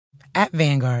At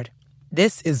Vanguard,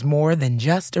 this is more than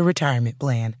just a retirement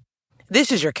plan.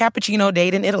 This is your cappuccino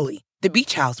date in Italy, the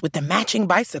beach house with the matching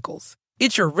bicycles.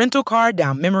 It's your rental car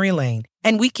down memory lane,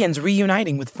 and weekends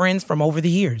reuniting with friends from over the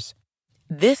years.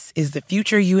 This is the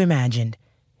future you imagined,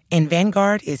 and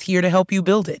Vanguard is here to help you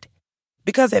build it.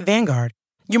 Because at Vanguard,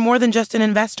 you're more than just an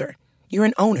investor. You're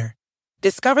an owner.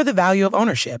 Discover the value of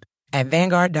ownership at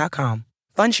Vanguard.com.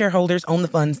 Fund shareholders own the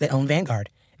funds that own Vanguard.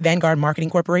 Vanguard Marketing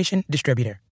Corporation,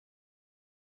 distributor.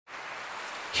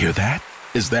 Hear that?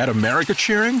 Is that America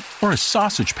cheering or a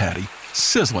sausage patty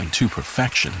sizzling to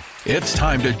perfection? It's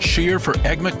time to cheer for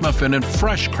Egg McMuffin and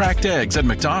fresh cracked eggs at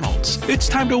McDonald's. It's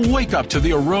time to wake up to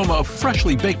the aroma of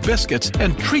freshly baked biscuits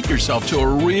and treat yourself to a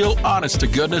real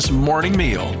honest-to-goodness morning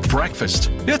meal.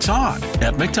 Breakfast, it's on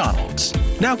at McDonald's.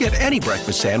 Now get any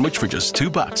breakfast sandwich for just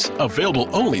 $2. Available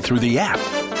only through the app.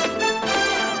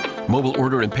 Mobile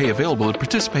order and pay available at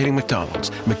participating McDonald's.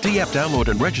 McD app download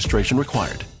and registration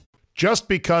required. Just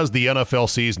because the NFL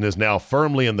season is now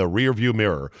firmly in the rearview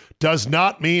mirror does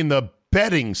not mean the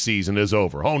betting season is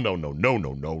over. Oh, no, no, no,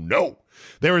 no, no, no.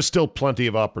 There is still plenty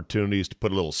of opportunities to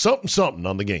put a little something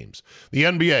on the games. The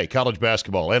NBA, college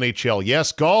basketball, NHL,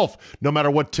 yes, golf. No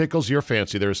matter what tickles your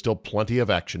fancy, there is still plenty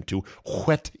of action to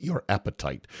whet your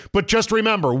appetite. But just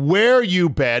remember, where you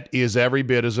bet is every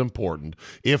bit as important,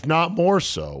 if not more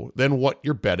so, than what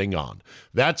you're betting on.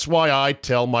 That's why I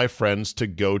tell my friends to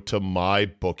go to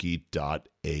mybookie.ag.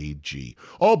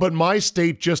 Oh, but my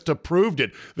state just approved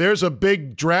it. There's a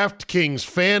big DraftKings,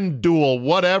 FanDuel,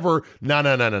 whatever.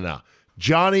 No.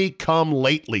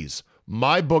 Johnny-come-latelys.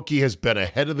 MyBookie has been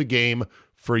ahead of the game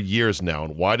for years now.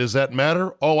 And why does that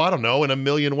matter? Oh, I don't know, in a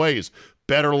million ways.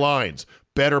 Better lines,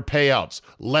 better payouts,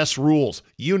 less rules,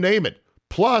 you name it.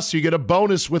 Plus, you get a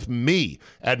bonus with me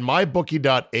at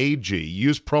mybookie.ag.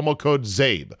 Use promo code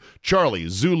ZABE, Charlie,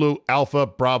 Zulu, Alpha,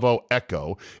 Bravo,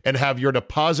 Echo, and have your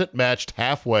deposit matched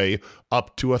halfway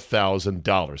up to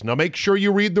 $1,000. Now, make sure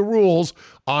you read the rules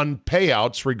on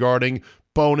payouts regarding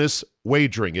bonus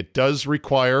wagering. It does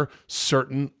require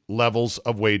certain levels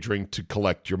of wagering to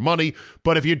collect your money,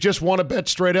 but if you just want to bet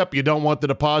straight up, you don't want the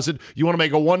deposit, you want to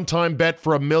make a one-time bet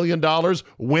for $1 million,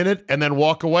 win it, and then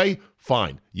walk away,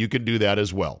 fine. You can do that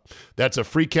as well. That's a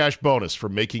free cash bonus for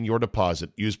making your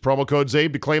deposit. Use promo code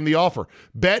ZABE to claim the offer.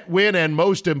 Bet, win, and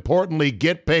most importantly,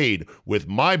 get paid with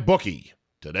MyBookie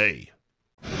today.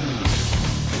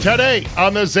 Today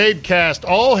on the Zabecast,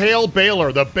 all hail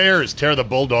Baylor. The Bears tear the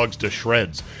Bulldogs to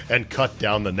shreds and cut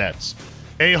down the nets.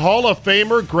 A Hall of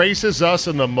Famer graces us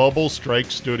in the Mobile Strike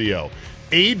studio.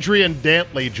 Adrian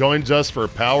Dantley joins us for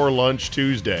Power Lunch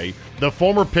Tuesday. The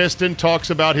former Piston talks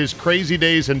about his crazy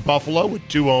days in Buffalo with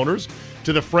two owners,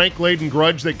 to the Frank Layden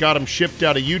grudge that got him shipped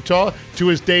out of Utah, to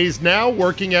his days now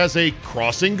working as a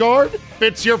crossing guard.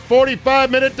 It's your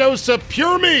 45-minute dose of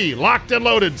pure me, locked and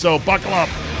loaded, so buckle up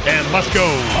and let's go.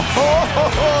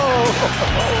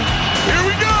 Here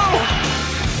we go.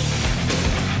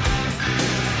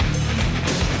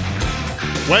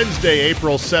 Wednesday,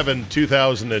 April 7,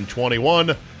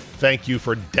 2021. Thank you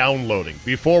for downloading.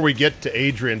 Before we get to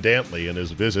Adrian Dantley and his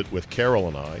visit with Carol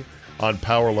and I on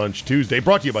Power Lunch Tuesday,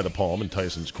 brought to you by The Palm in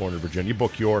Tyson's Corner, Virginia.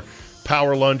 Book your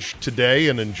Power Lunch today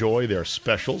and enjoy their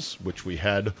specials, which we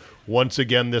had once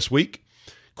again this week.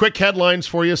 Quick headlines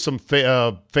for you, some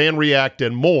fan react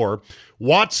and more.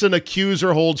 Watson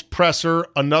accuser holds presser.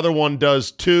 Another one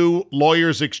does too.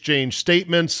 Lawyers exchange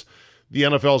statements. The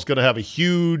NFL is going to have a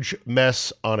huge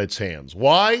mess on its hands.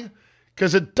 Why?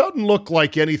 Because it doesn't look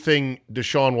like anything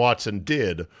Deshaun Watson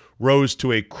did rose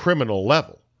to a criminal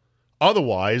level.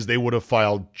 Otherwise, they would have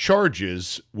filed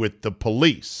charges with the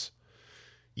police.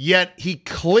 Yet, he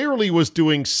clearly was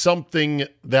doing something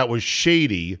that was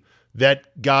shady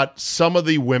that got some of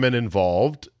the women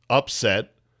involved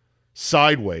upset,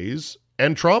 sideways,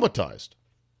 and traumatized.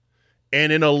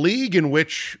 And in a league in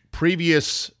which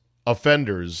previous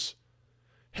offenders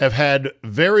have had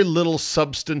very little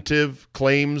substantive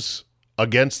claims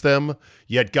against them,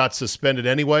 yet got suspended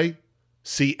anyway,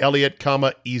 see Elliott,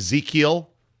 Ezekiel.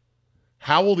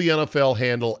 How will the NFL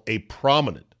handle a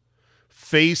prominent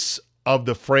face of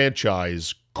the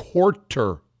franchise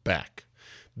quarterback?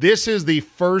 This is the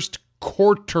first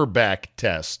quarterback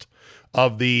test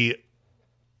of the,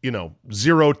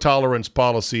 zero tolerance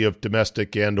policy of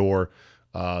domestic and or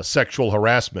sexual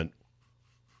harassment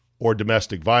or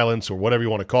domestic violence or whatever you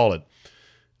want to call it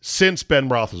since Ben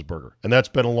Roethlisberger. And that's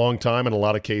been a long time and a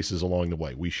lot of cases along the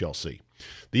way. We shall see.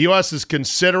 The U.S. is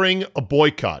considering a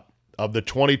boycott of the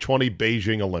 2020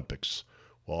 Beijing Olympics.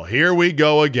 Well, here we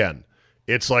go again.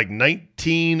 It's like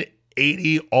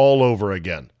 1980 all over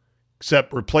again,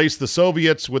 except replace the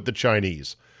Soviets with the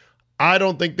Chinese. I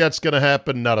don't think that's going to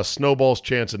happen. Not a snowball's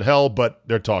chance in hell, but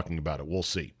they're talking about it. We'll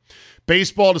see.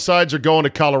 Baseball decides they're going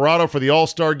to Colorado for the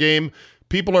All-Star game.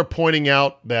 People are pointing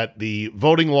out that the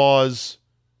voting laws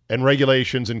and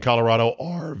regulations in Colorado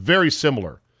are very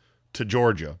similar to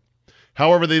Georgia.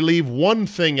 However, they leave one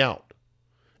thing out,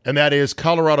 and that is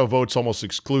Colorado votes almost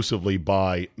exclusively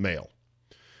by mail.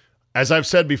 As I've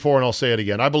said before, and I'll say it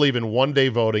again, I believe in one-day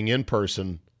voting in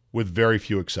person with very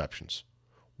few exceptions.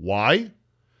 Why?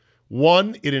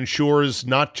 One, it ensures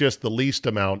not just the least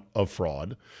amount of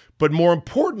fraud, but more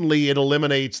importantly, it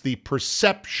eliminates the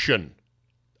perception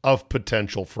of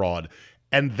potential fraud,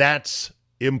 and that's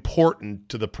important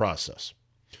to the process.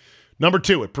 Number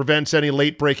two, it prevents any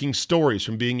late-breaking stories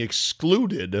from being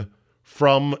excluded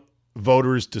from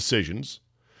voters' decisions.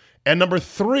 And number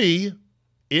three,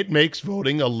 it makes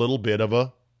voting a little bit of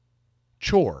a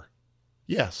chore.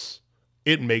 Yes,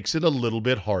 it makes it a little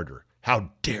bit harder.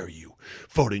 How dare you?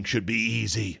 Voting should be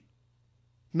easy.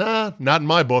 Nah, not in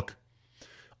my book.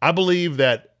 I believe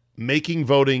that making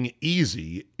voting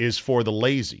easy is for the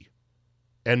lazy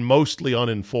and mostly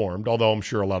uninformed, although I'm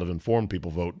sure a lot of informed people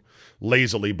vote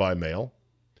lazily by mail.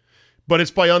 But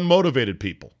it's by unmotivated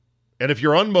people. And if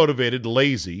you're unmotivated,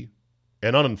 lazy,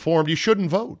 and uninformed, you shouldn't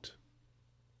vote.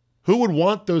 Who would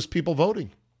want those people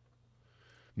voting?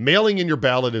 Mailing in your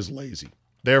ballot is lazy.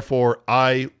 Therefore,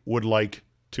 I would like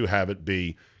to have it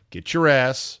be get your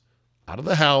ass out of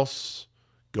the house,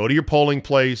 go to your polling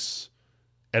place,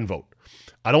 and vote.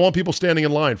 I don't want people standing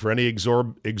in line for any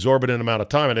exorbitant amount of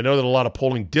time, and I know that a lot of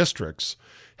polling districts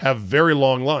have very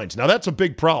long lines. Now, that's a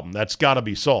big problem. That's got to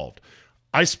be solved.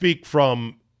 I speak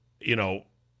from,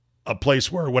 a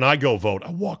place where when I go vote,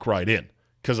 I walk right in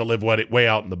because I live way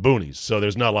out in the boonies, so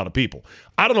there's not a lot of people.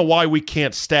 I don't know why we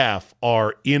can't staff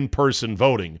our in-person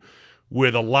voting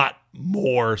with a lot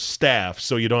more staff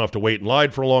so you don't have to wait in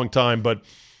line for a long time, but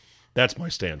that's my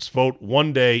stance. Vote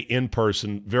one day in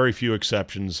person, very few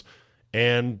exceptions,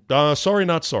 and sorry,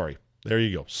 not sorry. There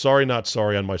you go. Sorry, not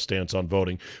sorry on my stance on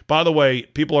voting. By the way,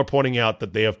 people are pointing out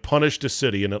that they have punished a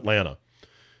city in Atlanta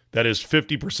that is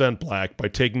 50% black by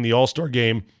taking the All-Star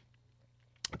game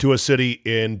to a city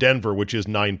in Denver, which is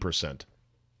 9%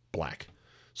 black.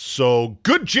 So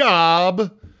good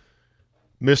job,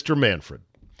 Mr. Manfred.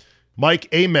 Mike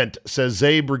Ament says,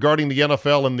 Zabe, regarding the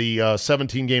NFL and the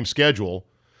 17-game schedule,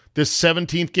 this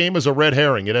 17th game is a red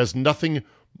herring. It has nothing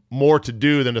more to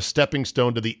do than a stepping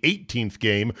stone to the 18th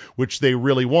game, which they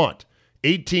really want.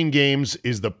 18 games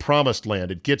is the promised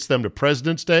land. It gets them to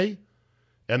President's Day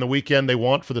and the weekend they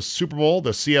want for the Super Bowl.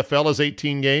 The CFL is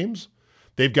 18 games.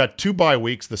 They've got 2 bye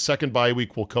weeks. The second bye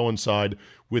week will coincide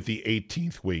with the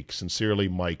 18th week. Sincerely,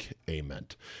 Mike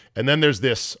Ament. And then there's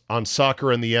this on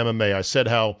soccer and the MMA. I said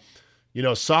how,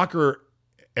 soccer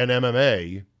and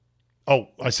MMA. Oh,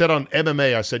 I said on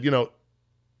MMA, I said,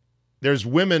 there's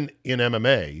women in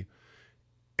MMA,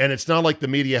 and it's not like the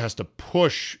media has to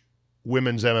push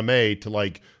women's MMA to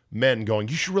like men going,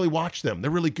 you should really watch them.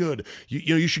 They're really good.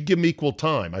 You should give them equal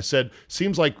time. I said,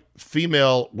 seems like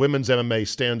female women's MMA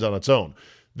stands on its own.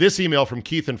 This email from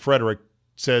Keith and Frederick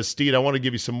says, Steed, I want to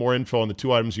give you some more info on the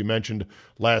 2 items you mentioned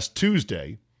last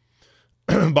Tuesday.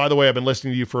 By the way, I've been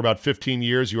listening to you for about 15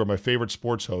 years. You are my favorite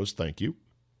sports host. Thank you.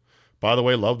 By the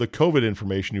way, love the COVID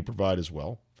information you provide as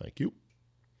well. Thank you.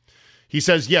 He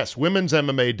says, yes, women's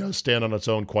MMA does stand on its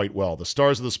own quite well. The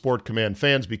stars of the sport command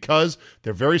fans because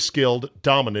they're very skilled,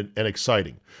 dominant, and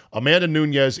exciting. Amanda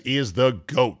Nunes is the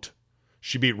GOAT.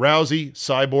 She beat Rousey,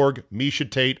 Cyborg, Miesha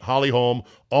Tate, Holly Holm,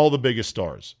 all the biggest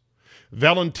stars.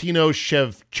 Valentino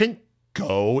Shevchenko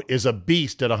is a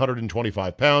beast at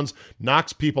 125 pounds,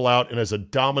 knocks people out, and is a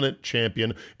dominant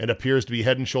champion and appears to be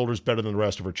head and shoulders better than the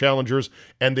rest of her challengers,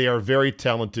 and they are very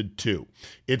talented too.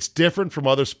 It's different from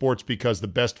other sports because the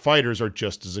best fighters are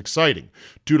just as exciting.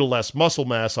 Due to less muscle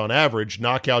mass on average,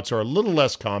 knockouts are a little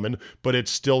less common, but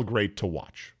it's still great to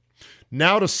watch.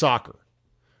 Now to soccer.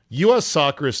 U.S.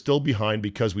 soccer is still behind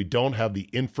because we don't have the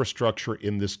infrastructure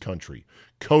in this country.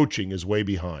 Coaching is way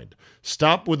behind.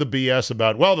 Stop with the BS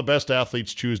about, the best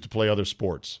athletes choose to play other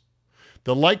sports.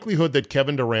 The likelihood that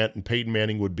Kevin Durant and Peyton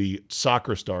Manning would be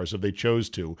soccer stars if they chose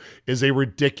to is a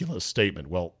ridiculous statement.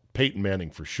 Well, Peyton Manning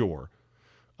for sure.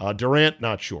 Durant,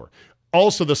 not sure.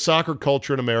 Also, the soccer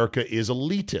culture in America is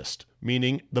elitist,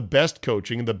 meaning the best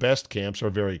coaching and the best camps are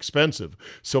very expensive.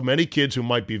 So many kids who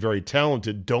might be very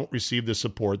talented don't receive the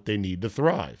support they need to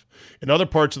thrive. In other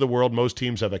parts of the world, most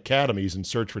teams have academies and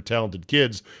search for talented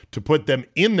kids to put them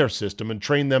in their system and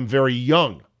train them very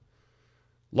young.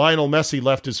 Lionel Messi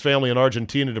left his family in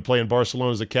Argentina to play in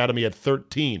Barcelona's academy at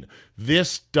 13.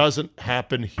 This doesn't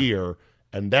happen here,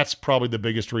 and that's probably the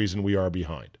biggest reason we are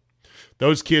behind.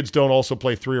 Those kids don't also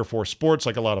play 3 or 4 sports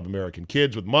like a lot of American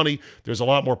kids with money. There's a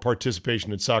lot more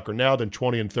participation in soccer now than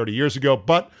 20 and 30 years ago,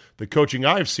 but the coaching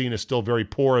I've seen is still very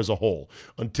poor as a whole.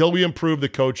 Until we improve the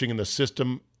coaching and the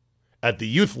system at the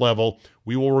youth level,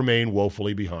 we will remain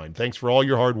woefully behind. Thanks for all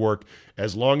your hard work.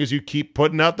 As long as you keep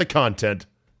putting out the content,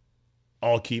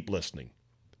 I'll keep listening.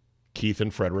 Keith in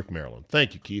Frederick, Maryland.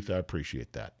 Thank you, Keith. I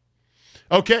appreciate that.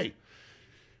 Okay.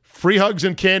 Free Hugs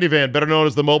and Candy Van, better known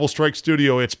as the Mobile Strike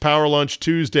Studio. It's Power Lunch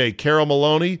Tuesday. Carol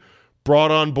Maloney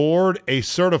brought on board a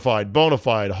certified, bona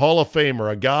fide Hall of Famer,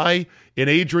 a guy in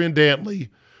Adrian Dantley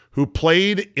who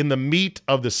played in the meat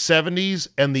of the 70s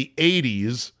and the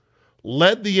 80s,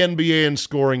 led the NBA in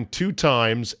scoring 2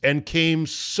 times, and came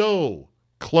so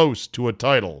close to a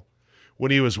title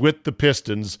when he was with the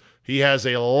Pistons. He has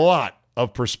a lot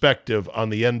of perspective on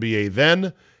the NBA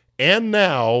then and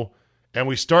now, and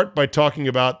we start by talking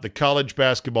about the college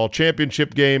basketball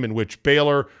championship game in which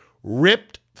Baylor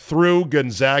ripped through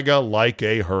Gonzaga like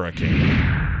a hurricane.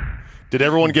 Did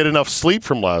everyone get enough sleep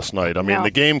from last night? I mean,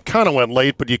 The game kind of went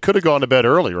late, but you could have gone to bed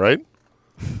early, right?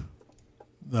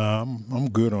 I'm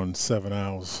good on 7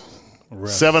 hours.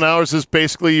 Rest. 7 hours is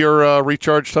basically your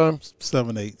recharge time?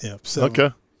 7, 8, yeah. 7.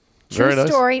 Okay. Very True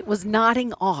nice. story, was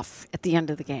nodding off at the end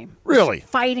of the game. Really?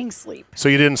 Fighting sleep. So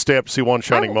you didn't stay up to see one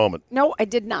shining moment? No, I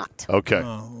did not. Okay.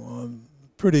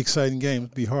 Pretty exciting game.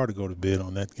 It'd be hard to go to bed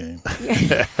on that game.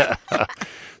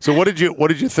 So what did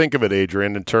you think of it,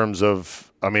 Adrian, in terms of,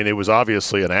 I mean, it was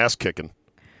obviously an ass-kicking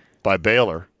by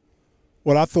Baylor.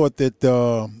 Well, I thought that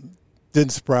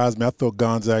didn't surprise me. I thought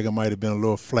Gonzaga might have been a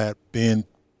little flat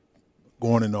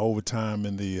going into overtime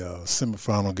in the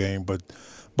semifinal game. But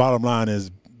bottom line is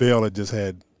Baylor just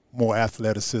had more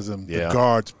athleticism. Yeah. The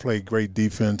guards played great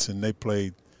defense, and they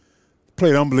played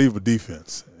unbelievable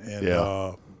defense.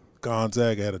 And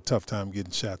Gonzaga had a tough time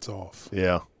getting shots off.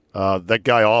 Yeah. That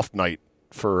guy off night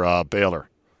for Baylor,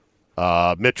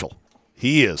 Mitchell,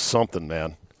 he is something,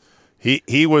 man.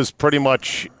 He was pretty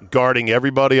much guarding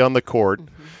everybody on the court,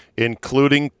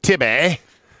 including Tibby,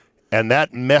 and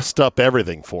that messed up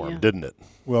everything for him, didn't it?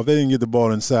 Well, if they didn't get the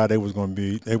ball inside, they was going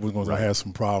to have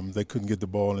some problems. They couldn't get the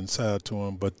ball inside to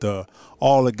him. But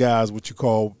all the guys, what you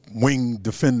call wing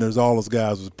defenders, all those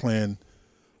guys was playing,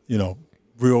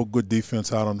 real good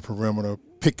defense out on the perimeter,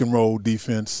 pick and roll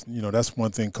defense. That's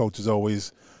one thing coaches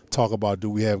always talk about. Do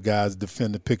we have guys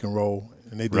defend the pick and roll?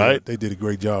 And they did. They did a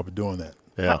great job of doing that.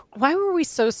 Yeah. Why were we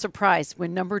so surprised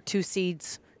when number 2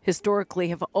 seeds historically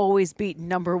have always beaten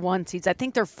number 1 seeds? I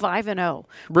think they're 5-0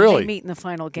 when they meet in the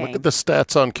final game. Look at the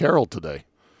stats on Carroll today.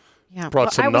 Yeah,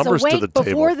 brought some numbers to the table. I was awake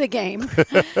before the game,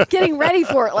 getting ready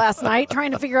for it last night,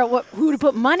 trying to figure out who to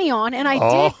put money on, and I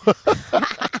did.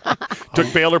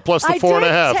 Took Baylor plus the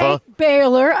 4.5, huh?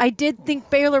 Baylor. I did think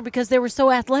Baylor because they were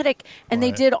so athletic, and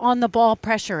they did on-the-ball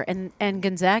pressure, and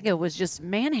Gonzaga was just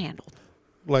manhandled.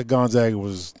 Like Gonzaga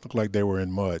looked like they were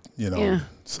in mud,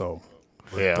 So,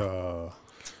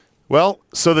 Well,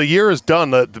 so the year is done.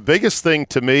 The biggest thing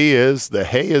to me is the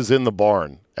hay is in the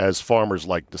barn, as farmers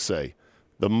like to say.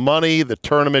 The money, the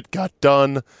tournament got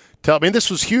done. This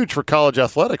was huge for college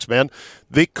athletics, man.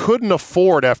 They couldn't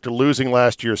afford, after losing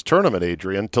last year's tournament,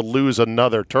 Adrian, to lose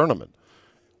another tournament.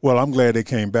 Well, I'm glad they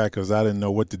came back because I didn't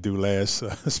know what to do last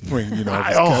spring.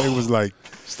 It was like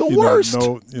it's the worst.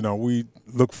 We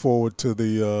look forward to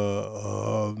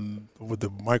the with the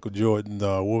Michael Jordan.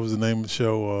 What was the name of the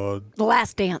show? The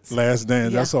Last Dance. Last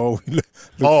Dance. Yeah. That's all we look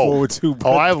forward to.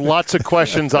 I have lots of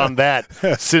questions on that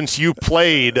since you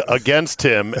played against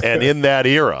him and in that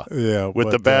era. With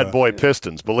the bad boy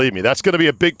Pistons. Believe me, that's going to be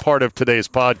a big part of today's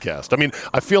podcast.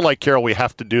 I feel like, Carol, we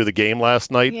have to do the game last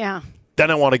night. Yeah. Then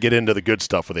I want to get into the good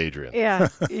stuff with Adrian. Yeah.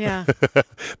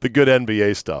 The good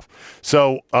NBA stuff.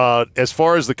 So as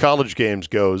far as the college games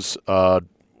goes,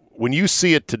 when you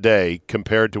see it today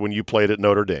compared to when you played at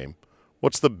Notre Dame,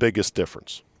 what's the biggest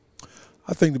difference?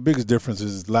 I think the biggest difference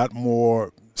is a lot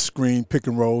more screen pick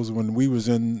and rolls. When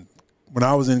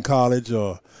I was in college,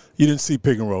 you didn't see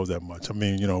pick and rolls that much. When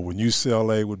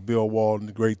UCLA with Bill Walton,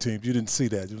 the great teams, you didn't see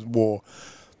that. It was more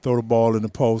throw the ball in the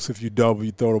post. If you double,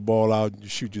 you throw the ball out and you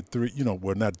shoot your three.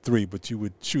 Not three, but you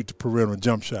would shoot the perimeter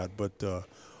jump shot. But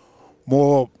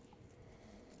more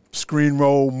screen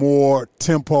roll, more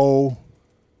tempo,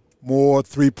 more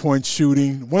three-point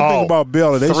shooting. One thing about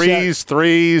Baylor, they shot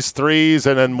threes,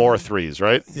 and then more threes,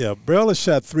 right? Yeah, Baylor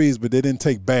shot threes, but they didn't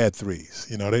take bad threes.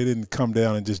 They didn't come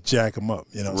down and just jack them up.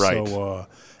 Right. So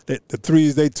the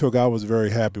threes they took, I was very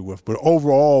happy with. But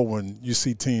overall, when you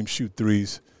see teams shoot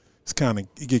threes,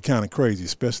 it get kind of crazy,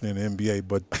 especially in the NBA.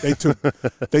 But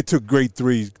they took great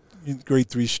threes, great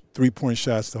three-point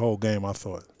shots the whole game, I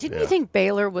thought. Didn't you think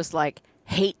Baylor was like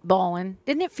hate balling.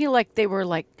 Didn't it feel like they were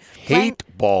like hate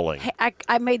balling?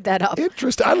 I made that up.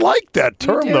 Interesting. I like that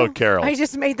term though, Carol. I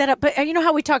just made that up. But you know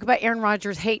how we talk about Aaron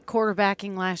Rodgers hate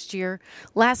quarterbacking last year?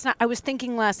 Last night, I was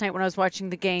thinking last night when I was watching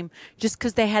the game, just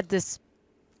because they had this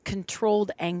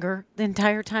controlled anger the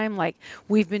entire time, like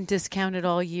we've been discounted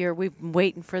all year, we've been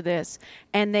waiting for this,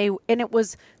 and they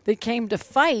came to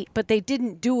fight, but they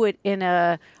didn't do it in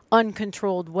a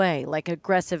uncontrolled way, like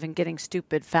aggressive and getting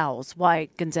stupid fouls. Why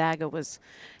Gonzaga was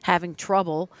having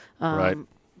trouble. Right.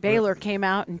 Baylor came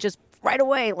out and just right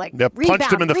away, like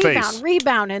punched him in the face,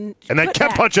 rebound, and then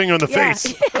kept punching him in the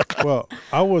face. Well,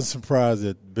 I was surprised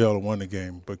that Baylor won the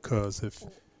game because if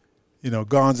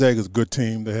Gonzaga's a good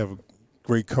team, they have a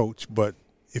great coach, but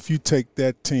if you take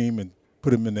that team and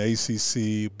put them in the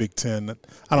ACC, Big Ten,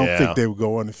 I don't think they would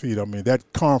go undefeated. I mean,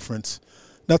 that conference,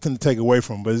 nothing to take away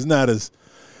from them, but it's not as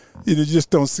you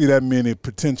just don't see that many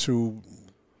potential,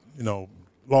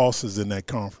 losses in that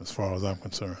conference as far as I'm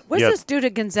concerned. What's this do to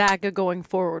Gonzaga going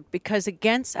forward? Because I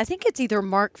think it's either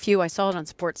Mark Few, I saw it on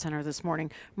SportsCenter this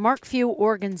morning, Mark Few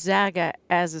or Gonzaga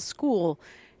as a school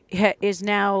is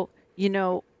now,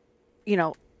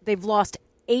 they've lost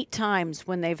 8 times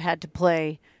when they've had to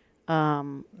play.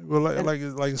 Well, like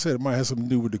I said, it might have something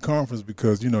to do with the conference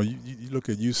because you look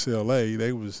at UCLA,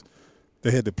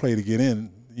 they had to play to get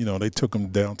in. They took them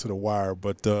down to the wire,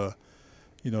 but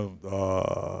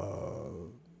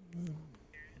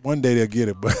one day they'll get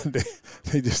it, but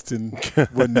they just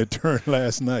wasn't their turn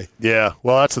last night. Yeah,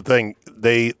 well, that's the thing.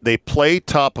 They play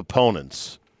top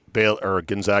opponents,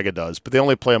 Gonzaga does, but they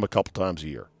only play them a couple times a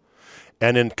year.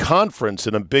 And in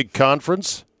a big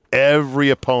conference,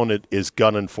 every opponent is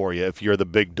gunning for you if you're the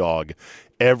big dog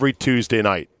every Tuesday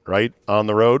night, right, on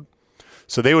the road.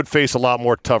 So they would face a lot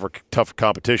more tougher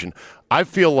competition. I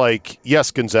feel like,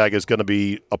 yes, Gonzaga is going to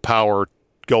be a power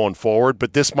going forward,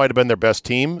 but this might have been their best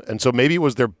team, and so maybe it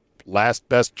was their last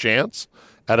best chance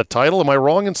at a title. Am I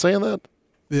wrong in saying that?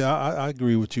 Yeah, I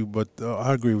agree with you, but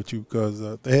I agree with you because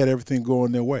they had everything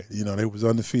going their way. They was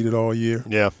undefeated all year.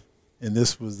 Yeah. And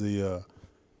this was the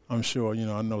I'm sure,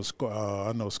 I know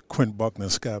Quinn Buckner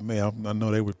and Scott May. I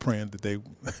know they were praying that they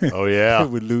they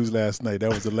would lose last night. That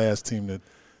was the last team that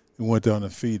went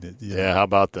undefeated. Yeah, how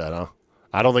about that, huh?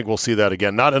 I don't think we'll see that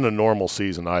again. Not in a normal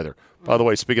season either. By the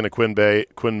way, speaking of Quinn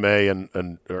May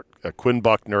and Quinn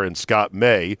Buckner and Scott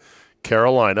May,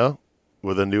 Carolina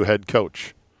with a new head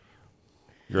coach.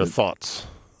 Your thoughts?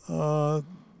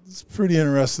 It's pretty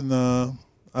interesting.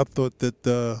 I thought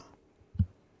that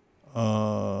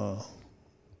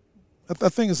I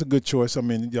think it's a good choice. I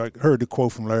mean, I heard the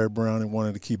quote from Larry Brown and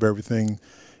wanted to keep everything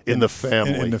in the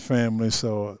family. In the family.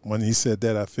 So when he said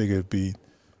that, I figured it'd be,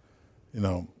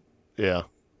 yeah,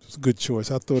 it's a good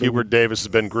choice. I thought Hubert Davis has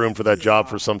been groomed for that job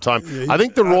for some time. I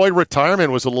think the Roy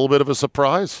retirement was a little bit of a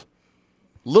surprise.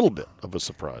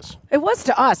 It was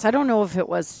to us. I don't know if it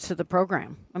was to the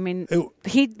program. I mean,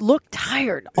 he looked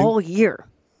tired all year.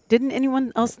 Didn't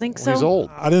anyone else think so? He's old.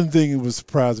 I didn't think it was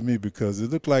surprising me because it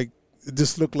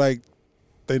just looked like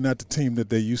they're not the team that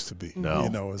they used to be.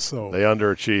 No. So they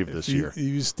underachieved this year. If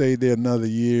you stayed there another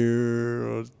year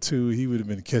or two, he would have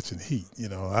been catching heat,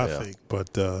 I think.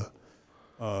 But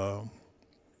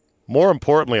more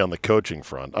importantly on the coaching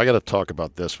front, I got to talk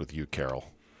about this with you, Carol.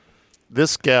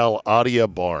 This gal, Adia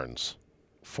Barnes,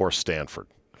 for Stanford.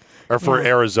 Or for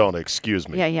Arizona, excuse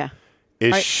me. Yeah.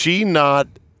 Is she not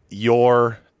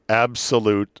your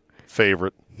absolute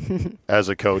favorite as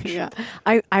a coach? Yeah.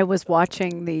 I was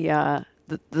watching the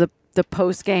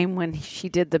post game when she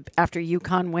did after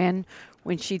UConn win,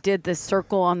 when she did the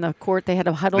circle on the court. They had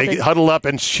a huddle. They huddled up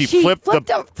and she flipped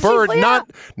the bird,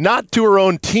 not to her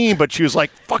own team, but she was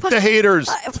like, "Fuck the haters,"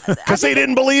 because they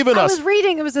didn't believe in us. I was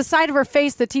reading; it was the side of her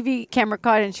face the TV camera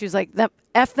caught, and she was like,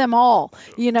 "F them all,"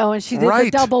 and she did the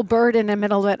double bird in the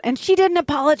middle of it, and she didn't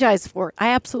apologize for it. I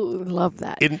absolutely love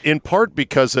that. In part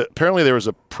because apparently there was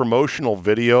a promotional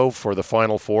video for the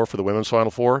Final Four, for the women's Final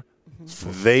Four.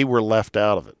 They were left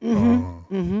out of it. They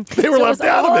were left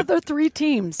out of it. All the 3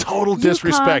 teams. Total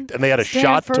disrespect, and they had a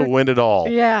shot to win it all.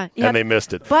 Yeah, and they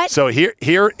missed it. But so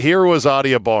here was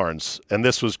Adia Barnes, and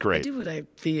this was great. I do what I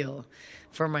feel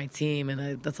for my team,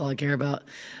 and that's all I care about.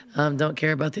 Don't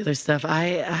care about the other stuff.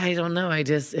 I don't know.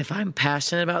 If I'm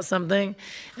passionate about something,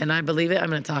 and I believe it, I'm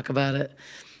going to talk about it.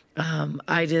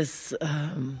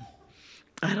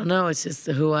 I don't know. It's just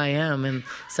who I am. And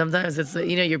sometimes it's,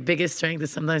 your biggest strength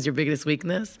is sometimes your biggest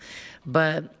weakness.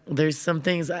 But there's some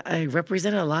things, I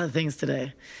represented a lot of things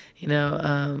today.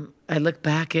 I look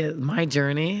back at my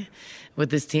journey with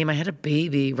this team. I had a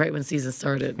baby right when season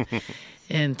started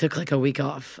and took like a week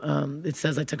off. It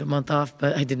says I took a month off,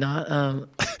 but I did not.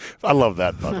 I love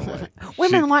that, by the way.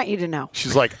 Women want you to know.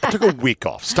 She's like, I took a week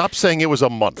off. Stop saying it was a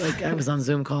month. Like I was on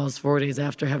Zoom calls 4 days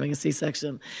after having a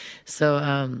C-section.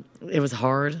 So it was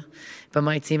hard. But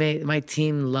my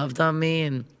team loved on me,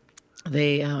 and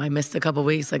I missed a couple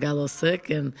weeks. I got a little sick,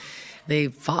 and they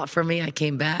fought for me. I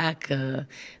came back.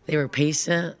 They were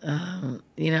patient. I'm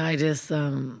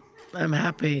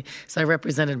happy. So I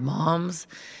represented moms.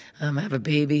 I have a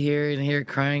baby here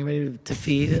crying, ready to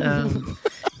feed.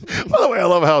 By the way, I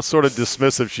love how sort of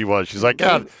dismissive she was. She's like,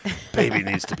 God, baby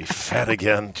needs to be fed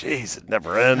again. Jeez, it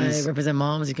never ends. I represent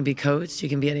moms. You can be coached. You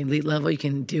can be at an elite level. You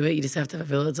can do it. You just have to have a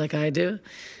village like I do.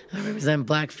 I represent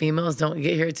black females. Don't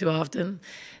get here too often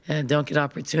and don't get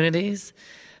opportunities.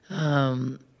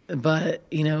 But,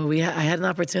 I had an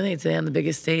opportunity today on the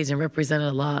biggest stage and represented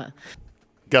a lot.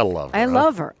 Gotta love her. I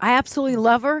love her. I absolutely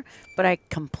love her, but I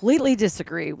completely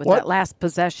disagree with that last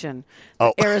possession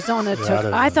Arizona took.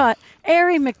 I thought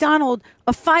Ari McDonald,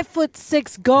 a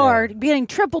 5'6" guard, getting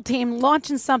triple team,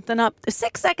 launching something up.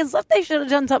 6 seconds left. They should have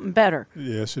done something better.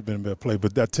 Yeah, it should have been a better play.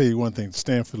 But I tell you one thing,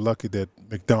 Stanford lucky that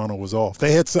McDonald was off.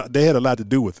 They had a lot to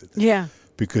do with it. Yeah.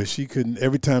 Because she couldn't.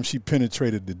 Every time she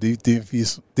penetrated,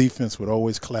 the defense would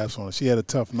always collapse on her. She had a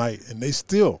tough night, and they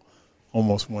still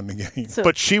almost won the game.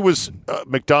 But she was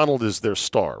McDonald is their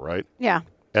star, right? Yeah.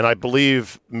 And I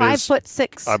believe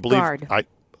 5'6" guard.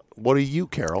 What are you,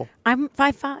 Carol? I'm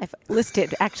 5'5",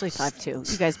 listed. Actually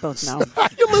 5'2". You guys both know.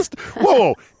 You list.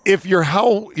 Whoa! If you're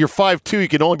 5'2", you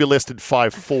can only be listed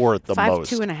 5'4" at the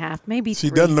most. 5'2.5", maybe. She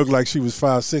 3. doesn't look like she was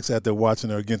 5'6" after watching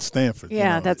her against Stanford.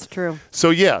 Yeah, that's true.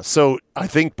 So I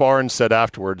think Barnes said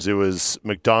afterwards it was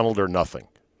McDonald or nothing.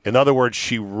 In other words,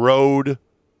 she rode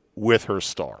with her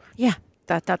star. Yeah.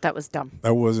 I thought that was dumb.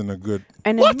 That wasn't a good.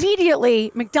 And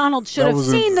immediately, McDonald should have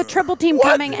seen the triple team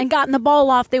coming and gotten the ball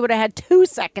off. They would have had 2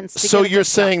 seconds to So you're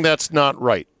saying that's not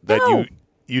right? That No.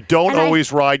 you don't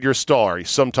always ride your star.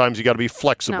 Sometimes you got to be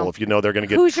flexible if you know they're going to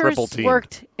get Hoosiers triple teamed.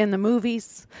 worked in the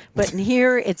movies, but in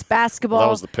here it's basketball. Well,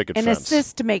 that was the picket An fence.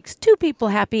 assist makes 2 people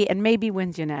happy and maybe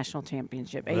wins you a national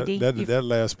championship. AD, That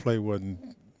last play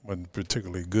wasn't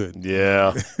particularly good.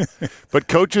 Yeah. But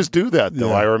coaches do that, though.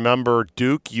 Yeah. I remember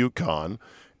Duke, UConn,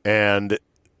 and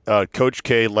Coach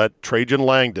K let Trajan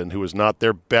Langdon, who was not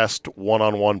their best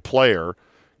one-on-one player,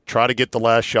 try to get the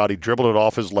last shot. He dribbled it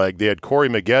off his leg. They had Corey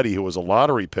Maggette, who was a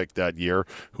lottery pick that year,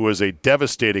 who was a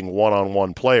devastating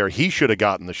one-on-one player. He should have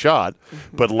gotten the shot,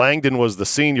 but Langdon was the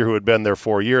senior who had been there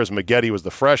 4 years. Maggette was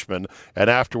the freshman, and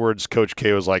afterwards Coach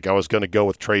K was like, I was going to go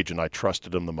with Trajan. I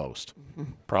trusted him the most.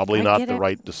 Probably not the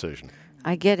right decision.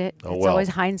 I get it. Oh, it's always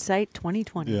hindsight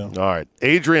 20/20. Yeah. All right.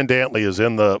 Adrian Dantley is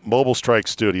in the Mobile Strike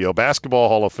studio, basketball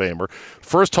Hall of Famer.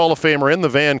 First Hall of Famer in the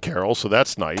van, Carol, so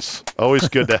that's nice. Always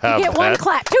good to have You get that. 1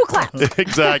 clap, 2 claps.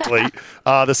 Exactly.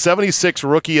 The 76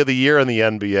 Rookie of the Year in the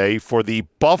NBA for the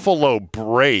Buffalo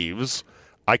Braves.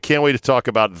 I can't wait to talk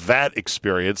about that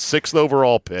experience. 6th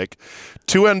overall pick,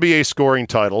 2 NBA scoring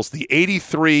titles, the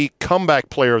 83 Comeback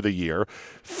Player of the Year,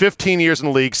 15 years in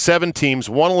the league, 7 teams,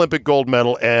 1 Olympic gold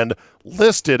medal, and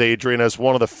listed, Adrian, as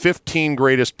one of the 15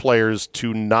 greatest players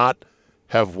to not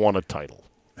have won a title.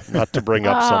 Not to bring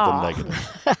up something negative.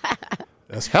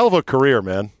 That's hell of a career,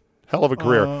 man. Hell of a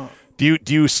career. Do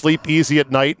you sleep easy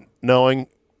at night knowing,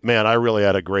 man, I really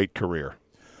had a great career?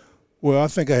 Well, I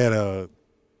think I had a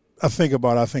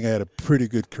pretty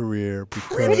good career.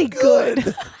 Pretty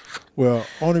good. Well,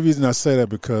 only reason I say that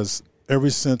because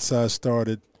ever since I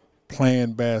started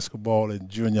playing basketball in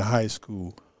junior high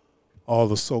school, all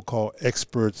the so-called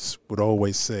experts would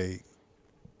always say,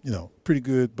 pretty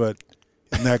good, but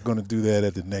you're not going to do that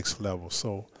at the next level.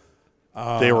 So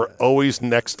they were always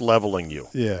next leveling you.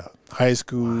 Yeah, high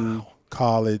school,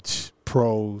 college,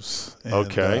 pros. And,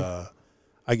 okay.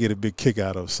 I get a big kick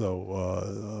out of.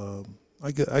 So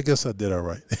I guess I did all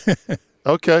right.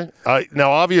 Okay.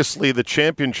 Now, obviously, the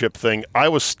championship thing, I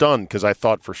was stunned because I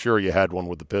thought for sure you had one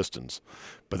with the Pistons.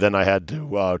 But then I had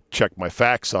to check my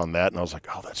facts on that, and I was like,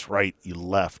 oh, that's right. You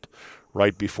left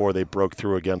right before they broke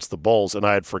through against the Bulls. And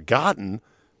I had forgotten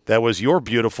that was your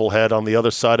beautiful head on the other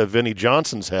side of Vinnie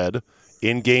Johnson's head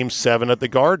in Game 7 at the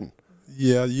Garden.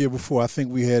 Yeah, the year before, I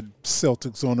think we had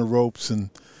Celtics on the ropes. And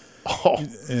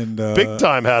big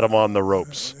time had them on the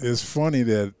ropes. It's funny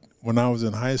that when I was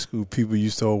in high school, people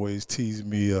used to always tease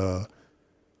me, you're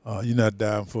not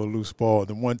dying for a loose ball.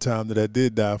 The one time that I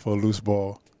did die for a loose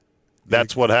ball,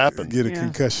 that's what happened. Get a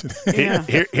concussion.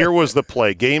 Here was the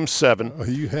play. Game 7. Oh,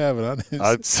 you have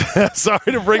it.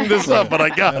 Sorry to bring this up, but I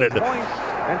got it.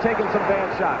 and taking some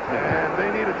bad shots. And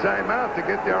they need a timeout to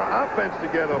get their offense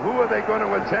together. Who are they going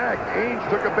to attack? Ainge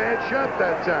took a bad shot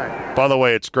that time. By the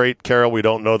way, it's great, Carol, we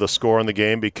don't know the score in the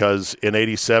game because in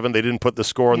 87, they didn't put the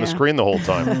score on the screen the whole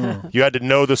time. You had to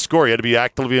know the score. You had to be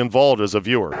actively involved as a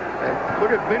viewer. And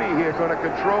look at Vinny here going to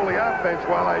control the offense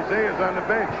while Isaiah's on the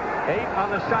bench. 8 on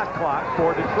the shot clock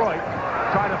for Detroit.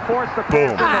 Trying to force the pass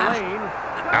Boom. in the lane.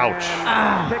 Ouch.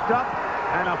 And picked up,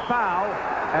 and a foul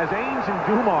as Ainge and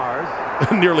Dumars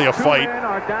nearly a fight. 2 men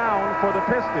are down for the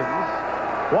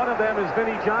Pistons. One of them is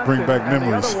Vinny Johnson. Bring back and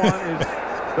memories. The other one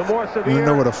is the more severe. You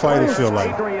know what a fight would feel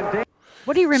like. Adrian.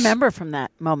 What do you remember from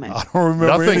that moment? I don't remember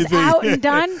Nothing. anything. Out and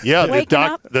done? Yeah, Waking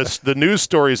up? the news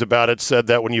stories about it said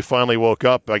that when you finally woke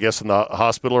up, I guess in the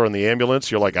hospital or in the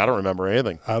ambulance, you're like, I don't remember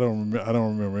anything. I don't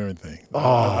remember anything.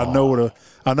 I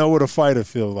know what a fighter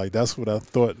feels like. That's what I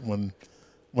thought when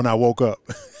I woke up.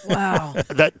 Wow.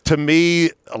 That to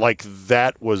me, like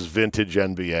that was vintage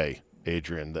NBA,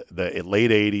 Adrian. The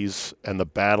late '80s and the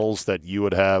battles that you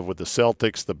would have with the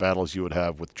Celtics, the battles you would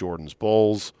have with Jordan's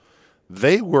Bulls.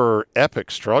 They were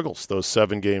epic struggles, those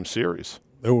 7-game series.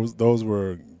 Those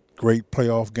were great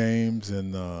playoff games,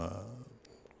 and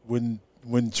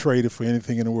wouldn't trade it for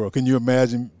anything in the world. Can you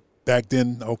imagine back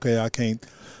then? Okay, I can't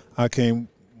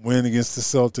win against the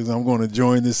Celtics. I'm going to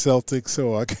join the Celtics,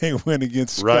 so I can't win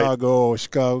against Chicago, or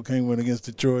Chicago can't win against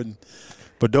Detroit.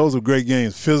 But those were great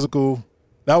games, physical.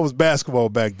 That was basketball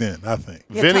back then, I think.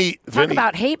 Yeah, Vinny talk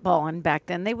about hate balling back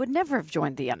then. They would never have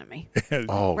joined the enemy.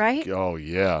 Right? Oh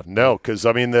yeah, no, because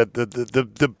I mean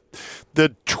the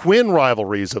twin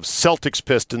rivalries of Celtics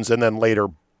Pistons and then later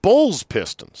Bulls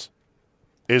Pistons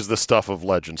is the stuff of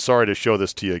legend. Sorry to show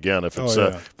this to you again. If it's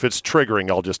if it's triggering,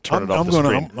 I'll just turn it off the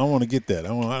screen. I want to get that. I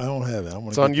don't have it.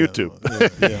 It's on YouTube. I'm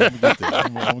gonna get that.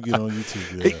 I'm gonna get it on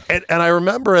YouTube. Yeah. And I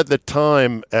remember at the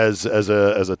time as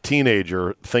a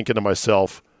teenager thinking to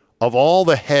myself, of all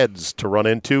the heads to run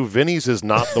into, Vinny's is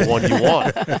not the one you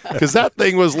want because that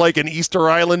thing was like an Easter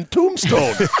Island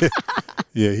tombstone.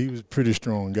 Yeah, he was a pretty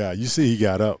strong guy. You see, he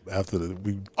got up after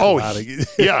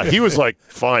yeah, he was like,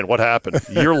 "Fine, what happened?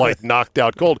 You're like knocked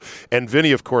out cold." And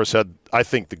Vinny, of course, had I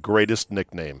think the greatest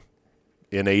nickname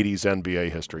in '80s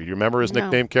NBA history. Do you remember his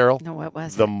nickname, Carol? No, what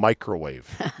was the it? Microwave.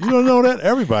 You don't know that?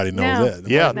 Everybody knows that.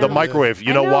 Yeah, the Microwave.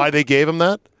 You know why they gave him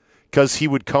that? Because he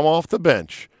would come off the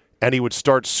bench and he would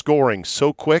start scoring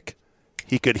so quick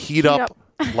he could heat up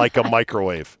like a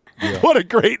microwave. Yeah. What a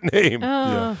great name.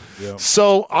 Yeah.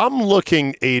 So I'm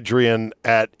looking, Adrian,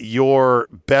 at your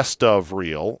best of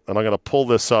reel, and I'm going to pull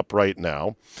this up right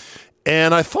now.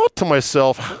 And I thought to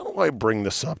myself, how do I bring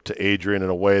this up to Adrian in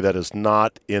a way that is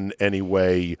not in any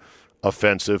way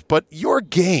offensive? But your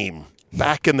game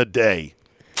back in the day,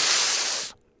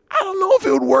 I don't know if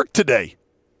it would work today.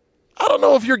 I don't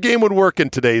know if your game would work in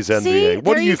today's NBA. See,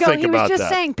 what do you think about that? He was just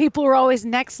saying people were always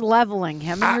next leveling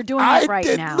him, and you're doing it right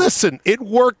now. Listen, it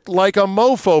worked like a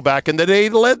mofo back in the day.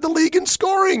 It led the league in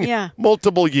scoring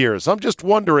multiple years. I'm just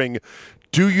wondering,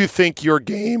 do you think your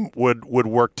game would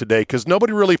work today? Because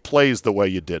nobody really plays the way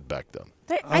you did back then.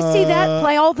 I see that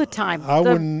play all the time. I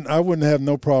wouldn't have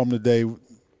no problem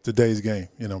today's game.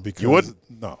 Because you wouldn't?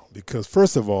 No, because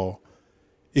first of all,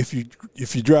 if you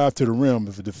drive to the rim,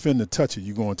 if a defender touches it,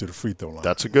 you're going to the free throw line.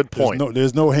 That's a good point.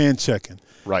 There's no hand checking.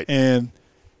 Right. And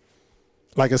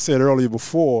like I said earlier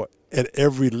before, at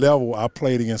every level I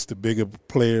played against the bigger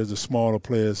players, the smaller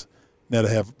players that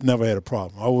have never had a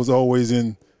problem. I was always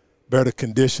in better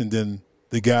condition than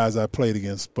the guys I played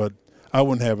against, but I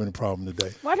wouldn't have any problem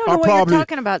today. Well, I don't know what you're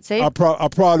talking about, Sage. I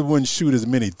probably wouldn't shoot as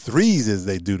many threes as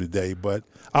they do today, but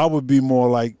I would be more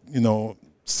like,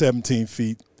 17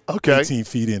 feet. 18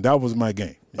 feet in. That was my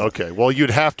game. Okay. Well, you'd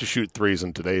have to shoot threes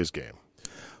in today's game.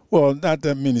 Well, not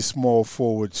that many small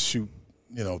forwards shoot,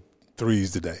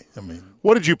 threes today. I mean,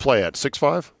 what did you play at?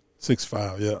 6'5"?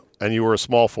 6'5", yeah. And you were a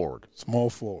small forward? Small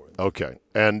forward. Okay.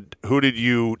 And who did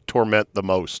you torment the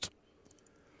most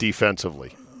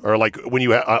defensively? Or like when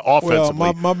you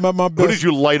offensively? Well, my best, who did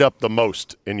you light up the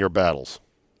most in your battles?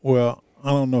 Well,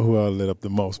 I don't know who I lit up the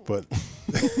most, but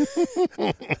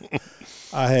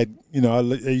I had, I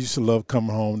used to love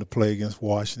coming home to play against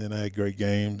Washington. I had great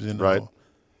games. Right.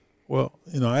 Well,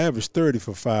 I averaged 30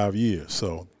 for 5 years,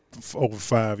 so over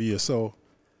 5 years. So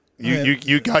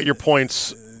you got your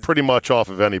points pretty much off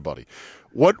of anybody.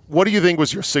 What do you think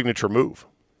was your signature move?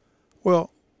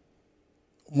 Well,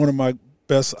 one of my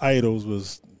best idols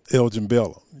was Elgin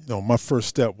Baylor. My first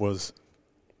step was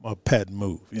my patent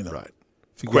move. Right.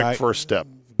 Quick first step.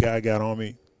 If a guy got on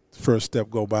me, first step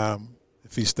go by him.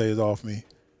 If he stays off me,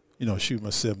 shoot my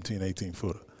 17,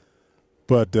 18-footer.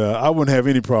 But I wouldn't have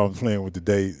any problem playing with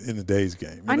in the day's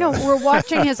game. I know. We're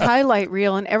watching his highlight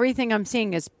reel, and everything I'm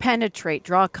seeing is penetrate,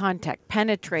 draw contact,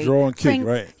 penetrate. Draw and kick,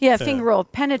 right? Yeah, finger roll,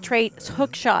 penetrate,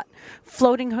 hook shot,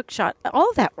 floating hook shot.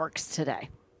 All that works today.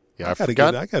 Yeah, I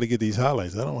got to get these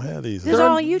highlights. I don't have these. They're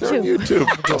all YouTube. They're on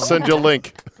YouTube. I'll send you a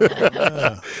link.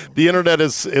 The internet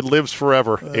it lives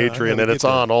forever, Adrian, and it's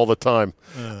on all the time.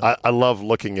 I love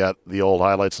looking at the old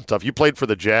highlights and stuff. You played for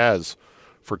the Jazz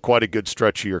for quite a good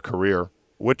stretch of your career.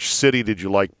 Which city did you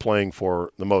like playing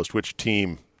for the most? Which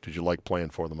team did you like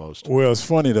playing for the most? Well, it's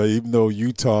funny, though, even though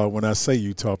Utah, when I say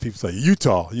Utah, people say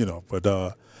Utah, But,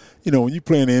 when you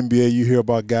play in the NBA, you hear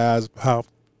about guys, how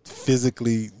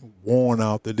physically worn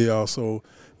out that they are. So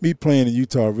me playing in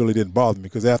Utah really didn't bother me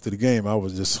because after the game, I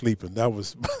was just sleeping. That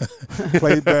was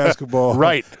played basketball,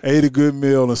 right? Ate a good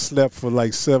meal and slept for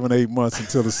like 7-8 months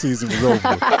until the season was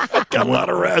over. Got a lot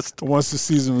of rest. Once the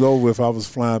season was over with, I was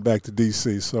flying back to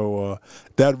D.C. So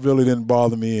that really didn't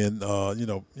bother me, and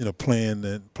playing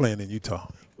in Utah.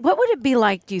 What would it be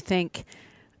like? Do you think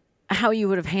how you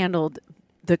would have handled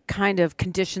the kind of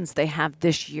conditions they have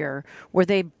this year, where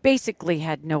they basically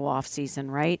had no off season,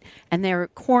 right? And they're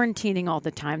quarantining all the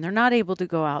time. They're not able to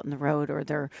go out on the road, or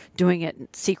they're doing it in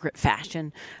secret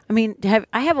fashion. I mean,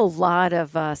 I have a lot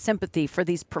of sympathy for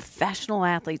these professional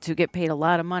athletes who get paid a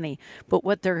lot of money, but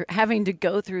what they're having to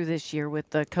go through this year with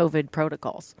the COVID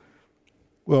protocols.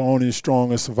 Well, only the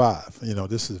strongest survive.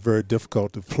 This is very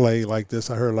difficult to play like this.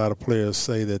 I heard a lot of players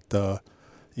say that,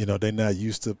 they're not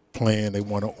used to playing. They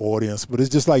want an audience. But it's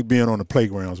just like being on the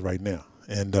playgrounds right now.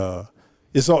 And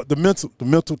it's all the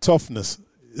mental toughness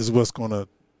is what's going to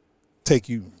take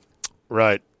you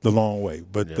right the long way.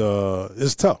 But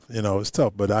it's tough. It's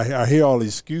tough. But I hear all the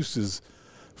excuses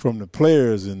from the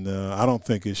players, and I don't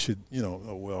think it should,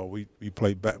 we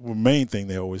play back. Well, main thing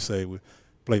they always say, we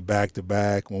play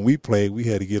back-to-back. When we played, we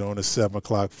had to get on a 7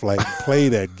 o'clock flight and play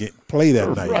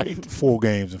that night, right. 4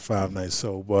 games in 5 nights.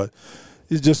 So, but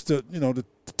it's just the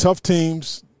tough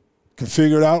teams can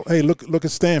figure it out. Hey, look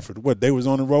at Stanford. What, they was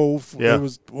on the road? They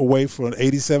was away for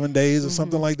 87 days or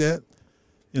something like that.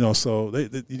 So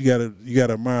you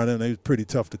gotta admire them. They was pretty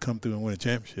tough to come through and win a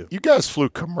championship. You guys flew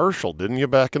commercial, didn't you,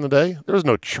 back in the day? There was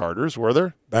no charters, were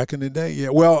there? Back in the day, yeah.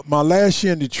 Well, my last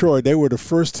year in Detroit, they were the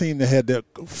first team that had that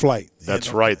flight.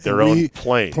 That's right, their own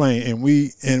plane. And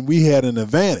we had an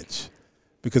advantage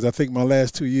because I think my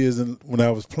last 2 years when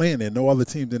I was playing there, no other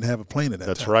team didn't have a plane at that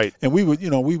time. That's right. And we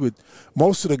would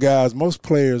most of the guys, most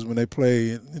players when they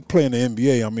play in the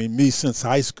NBA, I mean, me since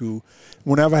high school,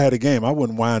 whenever I had a game, I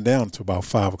wouldn't wind down until about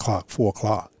 5 o'clock, 4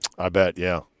 o'clock. I bet,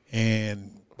 yeah.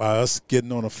 And by us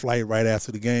getting on a flight right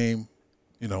after the game,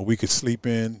 we could sleep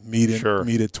in, meet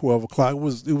at 12 o'clock. It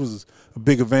was a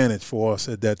big advantage for us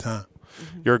at that time.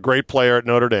 You're a great player at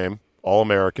Notre Dame,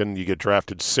 All-American. You get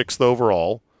drafted 6th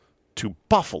overall to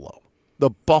Buffalo. The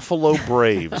Buffalo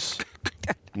Braves.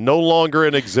 No longer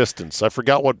in existence. I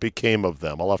forgot what became of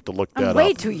them. I'll have to look that up. I'm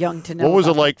way too young to know. What was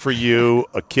it like for you,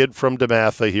 a kid from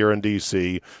DeMatha here in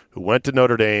D.C., who went to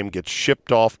Notre Dame, gets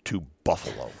shipped off to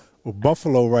Buffalo? Well,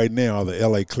 Buffalo right now are the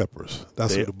L.A. Clippers.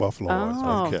 That's who the Buffalo are.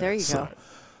 Oh, okay. There you go.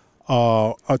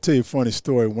 I'll tell you a funny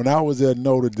story. When I was at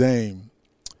Notre Dame,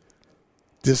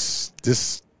 this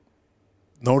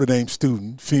Notre Dame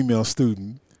student, female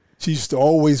student, she used to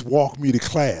always walk me to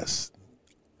class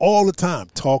all the time,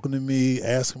 talking to me,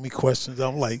 asking me questions.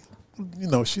 I'm like,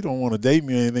 she don't want to date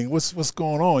me or anything. What's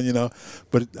going on,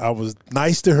 But I was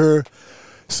nice to her.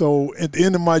 So at the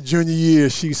end of my junior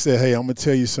year, she said, hey, I'm going to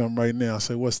tell you something right now. I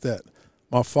said, what's that?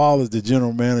 My father's the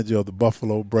general manager of the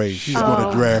Buffalo Braves. He's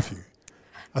going to draft you.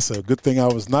 I said, good thing I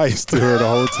was nice to her the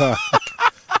whole time.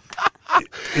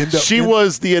 She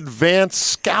was the advanced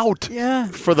scout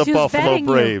for the Buffalo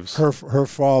Braves. Her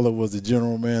father was the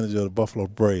general manager of the Buffalo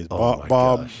Braves,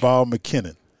 Bob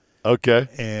McKinnon. Okay.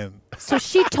 And so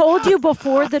she told you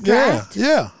before the draft?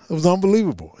 Yeah. It was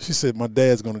unbelievable. She said, my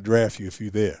dad's going to draft you if you're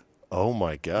there. Oh,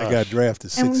 my gosh. I got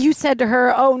drafted 6th. And you said to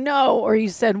her, oh, no, or you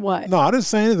said what? No, I didn't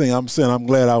say anything. I'm saying I'm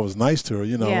glad I was nice to her,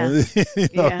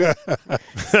 Yeah.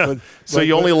 So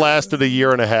you only lasted a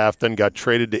year and a half, then got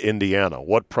traded to Indiana.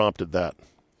 What prompted that?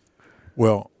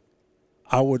 Well,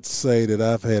 I would say that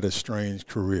I've had a strange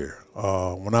career.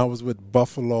 When I was with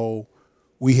Buffalo,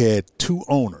 we had 2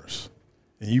 owners.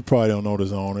 And you probably don't know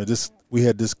this owner. We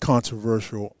had this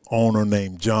controversial owner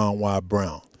named John Y.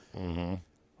 Brown. Mm-hmm.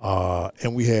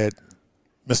 And we had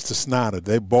Mr. Snyder.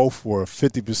 They both were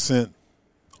 50%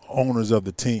 owners of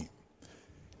the team.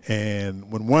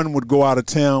 And when one would go out of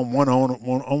town, one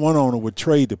owner would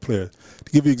trade the player.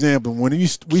 To give you an example, when we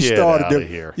started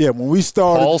here. Yeah, when we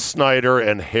started, Paul Snyder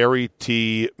and Harry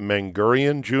T.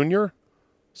 Mangurian Jr.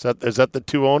 Is that the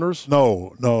two owners?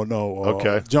 No.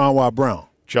 Okay. John Y. Brown.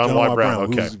 John Y. Brown.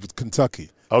 Who Okay. was with Kentucky.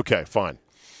 Okay, fine.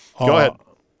 Go ahead.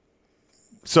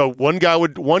 So one guy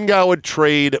would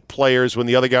trade players when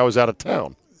the other guy was out of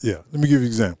town. Yeah. Let me give you an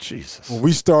example. Jesus. When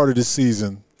we started the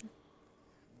season,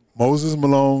 Moses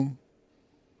Malone,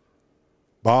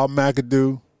 Bob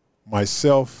McAdoo,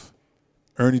 myself,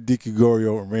 Ernie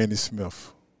DiGregorio, and Randy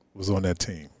Smith was on that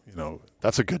team.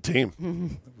 That's a good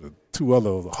team. Two other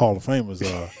Hall of Famers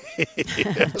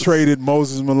traded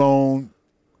Moses Malone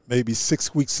maybe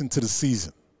 6 weeks into the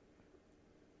season.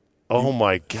 Oh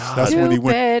my God! That's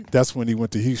when he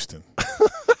went to Houston,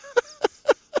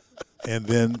 and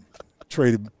then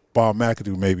traded Bob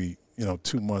McAdoo maybe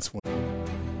 2 months.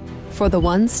 For the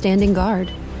ones standing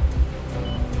guard,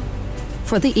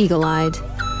 for the eagle-eyed,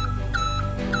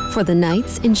 for the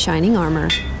knights in shining armor,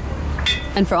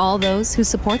 and for all those who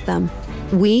support them.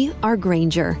 We are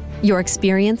Grainger, your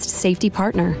experienced safety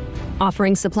partner,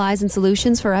 offering supplies and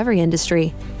solutions for every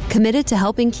industry, committed to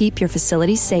helping keep your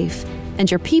facilities safe and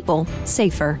your people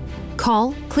safer.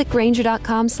 Call, click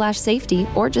Grainger.com/safety,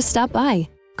 or just stop by.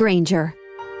 Grainger,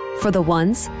 for the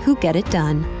ones who get it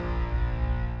done.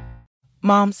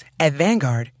 Moms, at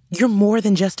Vanguard, you're more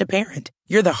than just a parent.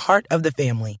 You're the heart of the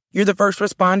family. You're the first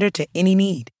responder to any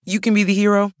need. You can be the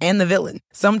hero and the villain,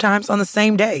 sometimes on the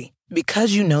same day.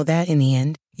 Because you know that in the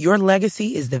end, your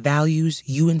legacy is the values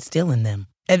you instill in them.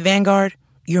 At Vanguard,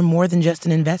 you're more than just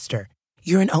an investor.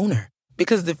 You're an owner.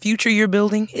 Because the future you're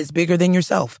building is bigger than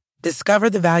yourself. Discover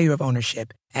the value of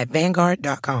ownership at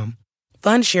Vanguard.com.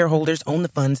 Fund shareholders own the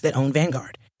funds that own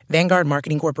Vanguard. Vanguard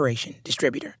Marketing Corporation,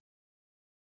 distributor.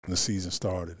 The season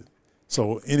started.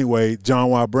 So anyway, John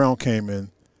Y. Brown came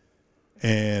in,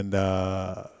 and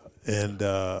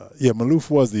Maloof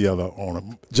was the other owner.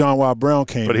 John Y. Brown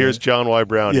came in. But here's John Y.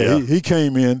 Brown. Yeah, he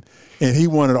came in, and he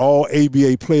wanted all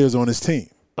ABA players on his team.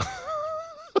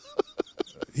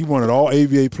 He wanted all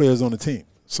ABA players on the team.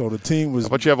 So the team was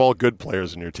 – But you have all good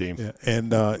players in your team. Yeah,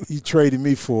 and he traded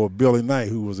me for Billy Knight,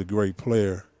 who was a great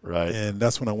player. Right. And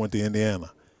that's when I went to Indiana.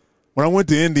 When I went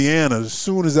to Indiana, as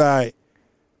soon as I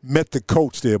met the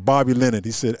coach there, Bobby Leonard,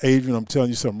 he said, Adrian, I'm telling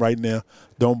you something right now.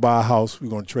 Don't buy a house. We're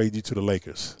going to trade you to the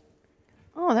Lakers.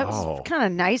 Oh, that was kind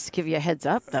of nice to give you a heads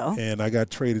up, though. And I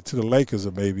got traded to the Lakers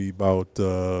maybe about,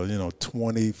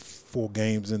 24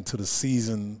 games into the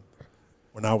season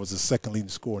when I was the second leading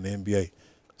scorer in the NBA.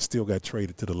 Still got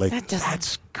traded to the Lakers.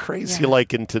 That's crazy,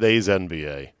 like in today's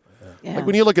NBA. Yeah. Like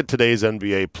when you look at today's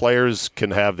NBA, players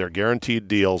can have their guaranteed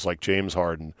deals like James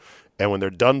Harden, and when they're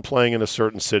done playing in a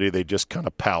certain city, they just kind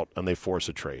of pout and they force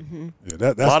a trade. Mm-hmm. Yeah,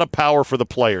 that's a lot of power for the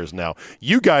players now.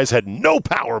 You guys had no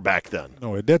power back then.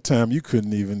 No, at that time you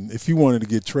couldn't even – if you wanted to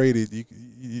get traded,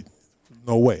 you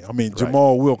no way. I mean,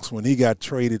 Jamal Wilkes, when he got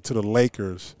traded to the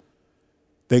Lakers,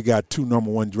 they got 2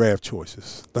 number 1 draft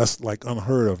choices. That's like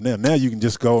unheard of now. Now you can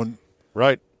just go and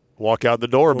walk out the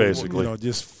door, basically.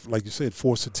 Just like you said,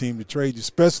 force a team to trade you,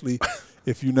 especially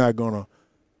if you're not going to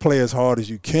play as hard as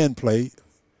you can play,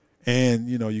 and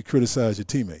you criticize your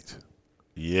teammates.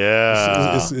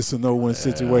 Yeah, it's a no-win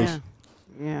situation.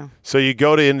 Yeah. So you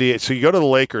go to India. So you go to the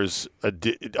Lakers.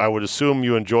 I would assume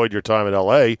you enjoyed your time in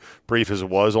L.A. Brief as it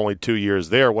was, only 2 years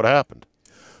there. What happened?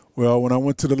 Well, when I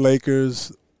went to the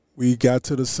Lakers, we got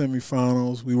to the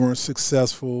semifinals. We weren't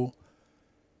successful.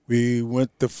 We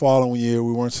went the following year.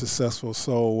 We weren't successful.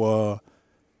 So,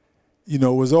 it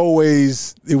was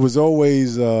always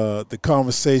the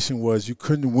conversation was you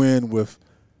couldn't win with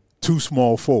 2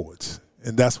 small forwards,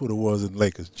 and that's what it was in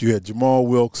Lakers. You had Jamal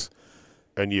Wilkes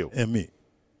and you and me.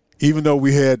 Even though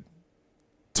we had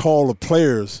taller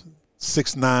players,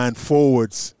 6'9"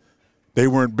 forwards, they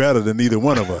weren't better than either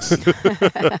one of us.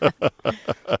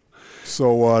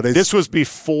 So this was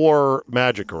before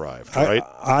Magic arrived, right?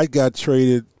 I got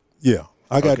traded. Yeah,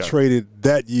 I got traded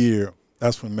that year.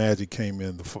 That's when Magic came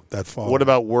in that fall. What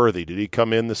about Worthy? Did he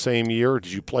come in the same year? Or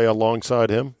did you play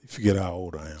alongside him? You forget how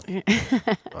old I am.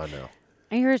 I know.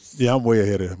 Yeah, I'm way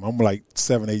ahead of him. I'm like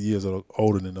 7-8 years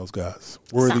older than those guys.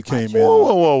 Worthy came in.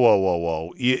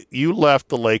 Whoa. You left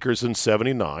the Lakers in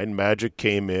 79. Magic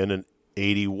came in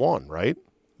 81, right?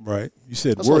 Right. You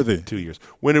said That's Worthy. Like 2 years.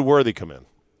 When did Worthy come in?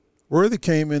 Worthy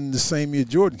came in the same year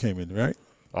Jordan came in, right?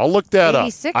 I'll look that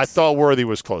 86? up. I thought Worthy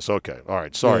was close. Okay. All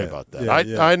right. Sorry about that.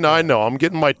 I know. I'm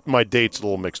getting my dates a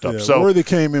little mixed up. Yeah, so Worthy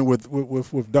came in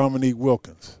with Dominique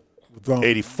Wilkins.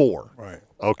 84. Right.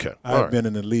 Okay. I've been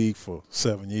in the league for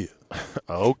 7 years.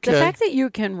 Okay. The fact that you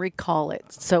can recall it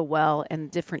so well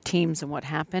and different teams and what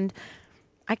happened,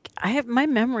 I have my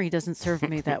memory doesn't serve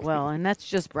me that well, and that's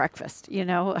just breakfast. I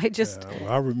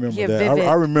remember that.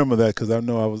 I remember that because I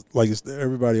know I was like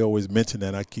everybody always mentioned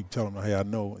that. I keep telling them, hey, I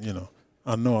know,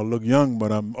 I know I look young,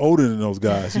 but I'm older than those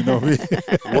guys. You know what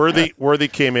I mean? Worthy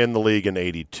came in the league in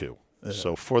 82. Yeah.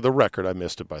 So for the record, I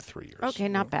missed it by 3 years. Okay,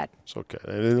 not bad. It's okay.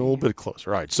 A little bit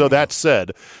closer. All right. So that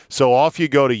said, so off you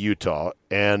go to Utah,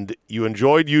 and you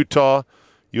enjoyed Utah.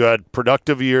 You had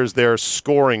productive years there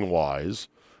scoring-wise,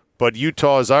 but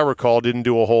Utah, as I recall, didn't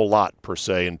do a whole lot, per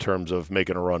se, in terms of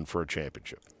making a run for a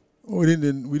championship. We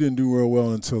didn't do real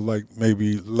well until, like,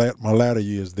 maybe my latter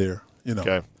years there, you know.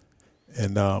 Okay.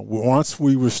 And once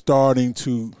we were starting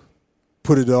to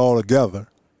put it all together,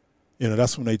 you know,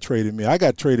 that's when they traded me. I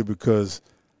got traded because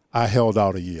I held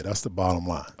out a year. That's the bottom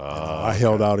line. I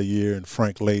held out a year, and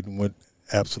Frank Layden went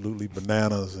absolutely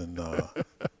bananas, and it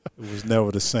was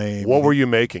never the same. What were you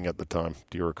making at the time?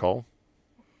 Do you recall?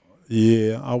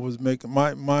 Yeah, I was making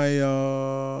I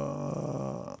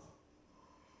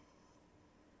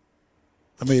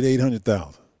made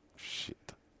 $800,000.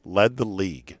 Shit. Led the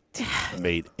league.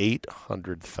 Made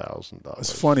 $800,000.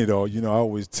 It's funny though, you know. I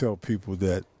always tell people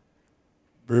that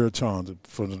Bertrand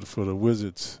for the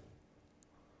Wizards,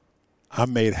 I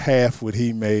made half what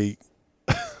he made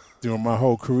during my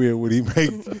whole career. What he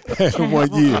made in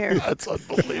 1 year. That's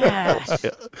unbelievable.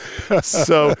 Yeah.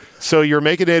 So you're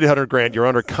making $800,000. You're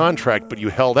under contract, but you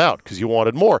held out because you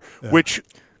wanted more, which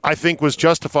I think was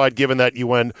justified given that you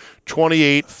went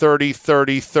 28, 30,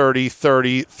 30, 30,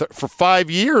 30 for 5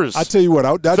 years. I tell you what,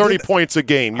 I 30 points a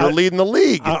game. You're leading the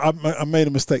league. I made a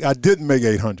mistake. I didn't make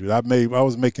 800. I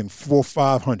was making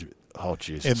 500. Oh,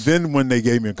 Jesus. And then when they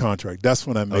gave me a contract, that's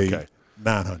when I made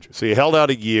 900. So you held out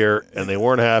a year, and they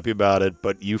weren't happy about it,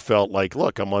 but you felt like,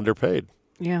 look, I'm underpaid.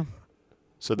 Yeah.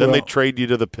 So then they trade you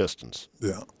to the Pistons.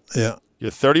 Yeah. You're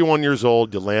 31 years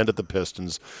old. You land at the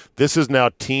Pistons. This is now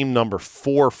team number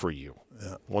 4 for you.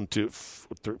 Yeah. 1, 2,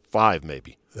 3, 5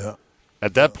 maybe. Yeah.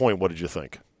 At that point, what did you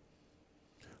think?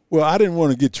 Well, I didn't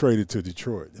want to get traded to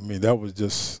Detroit. I mean, that was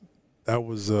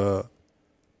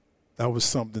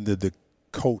something that the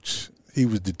coach, he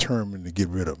was determined to get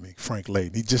rid of me, Frank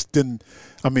Layden. He just didn't.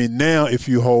 I mean, now if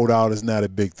you hold out, it's not a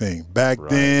big thing. Back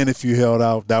then, if you held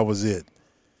out, that was it.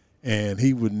 And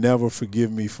he would never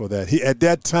forgive me for that. At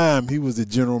that time, he was the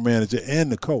general manager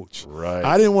and the coach. Right.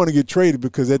 I didn't want to get traded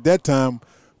because at that time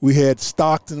we had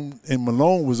Stockton and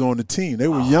Malone was on the team. They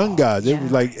were young guys. They were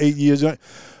like 8 years young.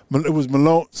 It was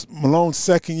Malone's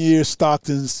second year,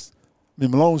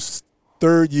 Malone's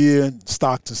third year, and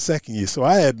Stockton's second year. So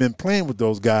I had been playing with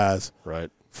those guys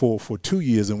for 2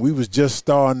 years, and we was just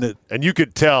starting to. And you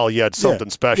could tell you had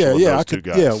something special with those two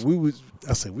guys. Yeah,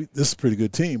 I said, this is a pretty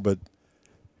good team, but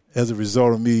as a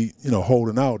result of me,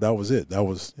 holding out, that was it. That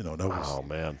was. Oh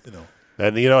man.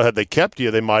 And had they kept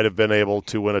you, they might have been able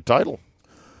to win a title.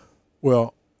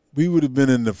 Well, we would have been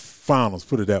in the finals.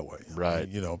 Put it that way. Right.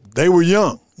 They were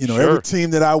young. Sure. Every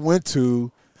team that I went to,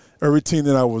 every team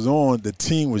that I was on, the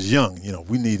team was young.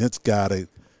 We need this guy to,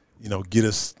 get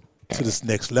us to this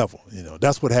next level.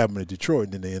 That's what happened in Detroit,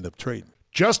 and then they end up trading.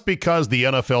 Just because the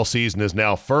NFL season is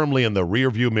now firmly in the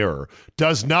rearview mirror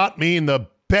does not mean the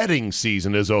betting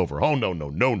season is over. Oh,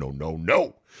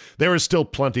 no. There is still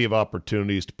plenty of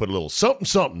opportunities to put a little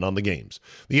something on the games.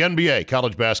 The NBA,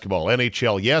 college basketball,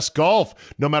 NHL, yes,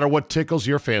 golf. No matter what tickles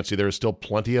your fancy, there is still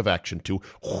plenty of action to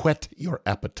whet your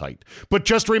appetite. But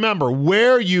just remember,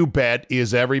 where you bet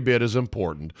is every bit as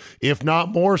important, if not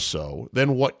more so,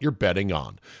 than what you're betting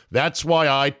on. That's why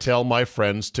I tell my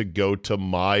friends to go to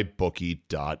mybookie.ag.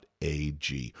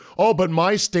 Oh, but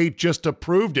my state just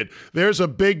approved it. There's a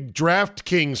big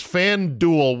DraftKings,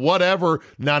 FanDuel, whatever.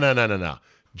 No.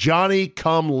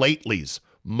 Johnny-come-latelys.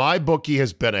 MyBookie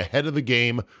has been ahead of the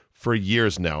game for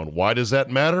years now. And why does that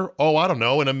matter? Oh, I don't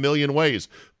know, in a million ways.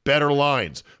 Better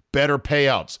lines, better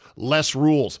payouts, less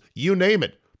rules, you name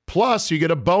it. Plus, you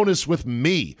get a bonus with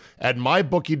me at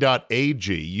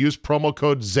mybookie.ag. Use promo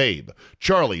code ZABE,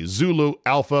 Charlie, Zulu,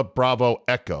 Alpha, Bravo,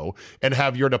 Echo, and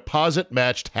have your deposit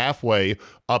matched halfway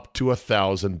up to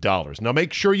 $1,000. Now,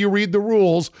 make sure you read the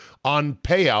rules on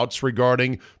payouts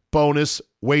regarding bonus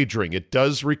wagering. It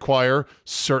does require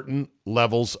certain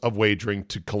levels of wagering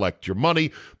to collect your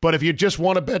money, but if you just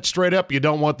want to bet straight up, you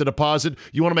don't want the deposit,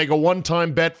 you want to make a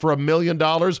one-time bet for $1 million,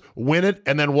 win it,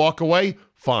 and then walk away,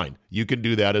 fine. You can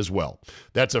do that as well.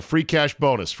 That's a free cash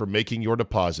bonus for making your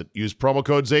deposit. Use promo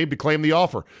code ZABE to claim the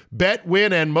offer. Bet,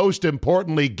 win, and most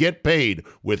importantly, get paid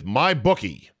with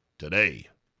MyBookie today.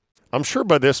 I'm sure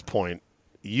by this point,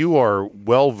 you are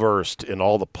well-versed in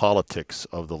all the politics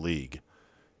of the league.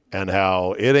 And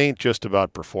how it ain't just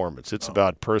about performance. It's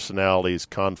about personalities,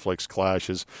 conflicts,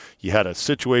 clashes. You had a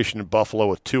situation in Buffalo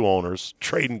with 2 owners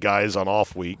trading guys on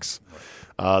off weeks.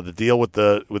 The deal with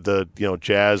the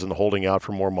Jazz and holding out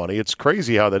for more money. It's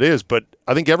crazy how that is, but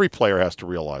I think every player has to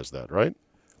realize that, right?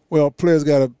 Well, players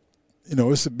got to,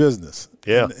 it's a business.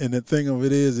 Yeah. And the thing of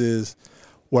it is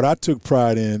what I took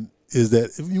pride in is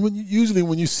that usually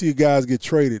when you see guys get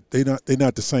traded, they're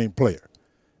not the same player.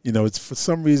 It's for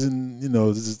some reason,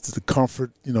 it's the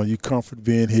comfort, you comfort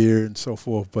being here and so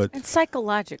forth. But and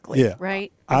psychologically,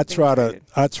 right? I try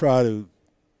to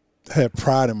have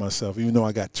pride in myself, even though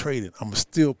I got traded. I'm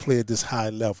still play at this high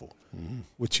level,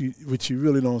 which you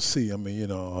really don't see. I mean,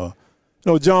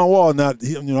 John Wall.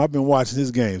 I've been watching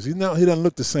his games. He doesn't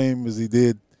look the same as he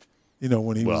did,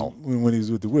 when he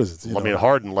was with the Wizards.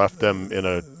 Harden left them in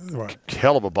a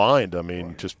hell of a bind. I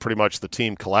mean, just pretty much the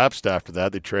team collapsed after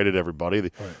that. They traded everybody.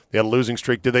 They had a losing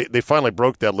streak. They finally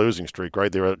broke that losing streak,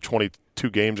 right? They were at 22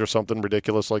 games or something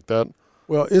ridiculous like that.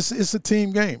 Well, it's a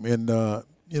team game, and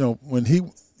when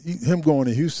him going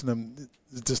to Houston,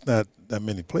 it's just not that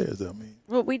many players. I mean,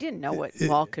 well, we didn't know what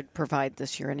Wall could provide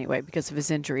this year anyway because of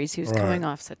his injuries. He was coming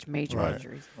off such major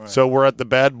injuries. Right. So we're at the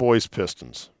Bad Boys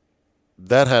Pistons.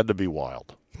 That had to be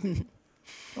wild.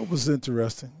 It was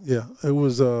interesting. Yeah, it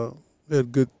was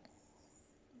good.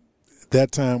 At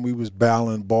that time, we was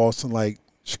battling Boston like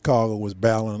Chicago was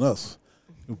battling us.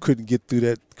 We couldn't get through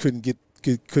that. Couldn't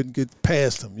get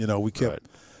past them. We kept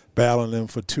battling them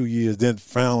for 2 years. Then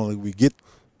finally, we get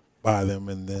by them,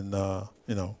 and then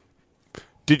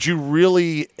Did you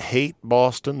really hate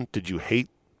Boston? Did you hate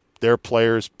their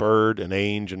players, Bird and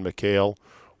Ainge and McHale,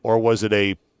 or was it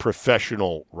a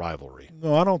professional rivalry?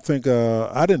 No, I don't think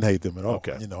I didn't hate them at all.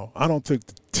 Okay. I don't think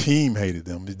the team hated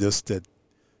them. It's just that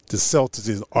the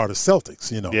Celtics are the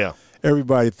Celtics. Yeah.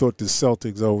 Everybody thought the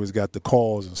Celtics always got the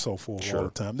calls and so forth all the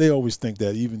time. They always think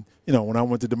that. Even when I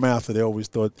went to DeMatha, they always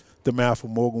thought DeMatha,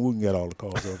 Morgan Wooten got all the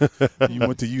calls. You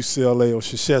went to UCLA or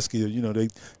Krzyzewski,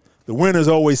 the winners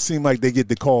always seem like they get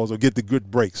the calls or get the good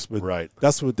breaks. But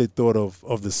that's what they thought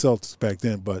of the Celtics back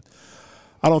then. But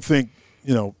I don't think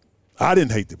I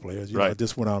didn't hate the players.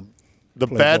 Just when I'm the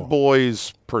Bad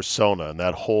Boys persona and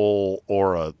that whole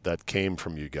aura that came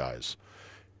from you guys.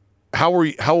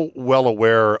 How well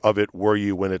aware of it were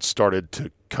you when it started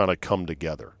to kind of come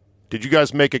together? Did you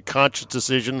guys make a conscious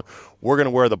decision, we're going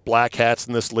to wear the black hats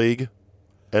in this league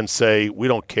and say we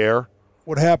don't care?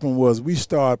 What happened was we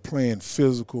started playing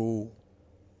physical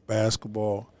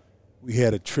basketball. We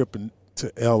had a trip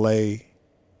to L.A.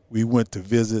 We went to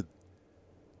visit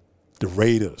the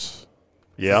Raiders.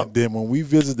 Yeah. And then when we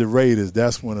visited the Raiders,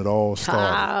 that's when it all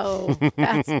started. Oh,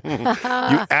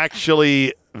 you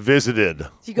actually visited Did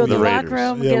you go to the Raiders.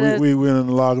 locker room? Yeah, we went in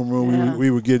the locker room. Yeah. We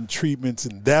were getting treatments,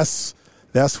 and that's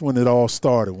when it all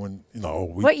started. When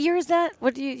what year is that?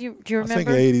 What do you remember? I think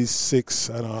 86.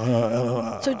 I don't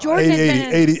know. So Jordan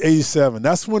 87.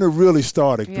 That's when it really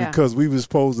started because we were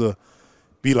supposed to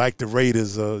be like the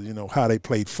Raiders. How they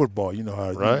played football.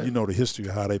 How the history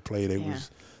of how they played. They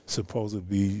was supposed to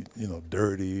be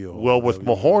dirty. Or with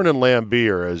Mahorn and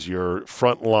Lambier as your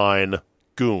frontline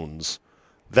goons,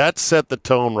 that set the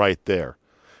tone right there,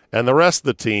 and the rest of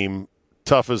the team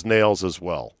tough as nails as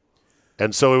well.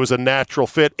 And so it was a natural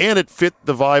fit, and it fit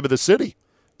the vibe of the city,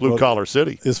 blue-collar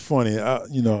city. It's funny.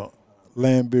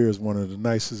 Lambier is one of the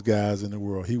nicest guys in the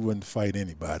world. He wouldn't fight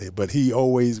anybody, but he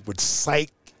always would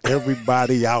psych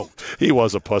everybody out. He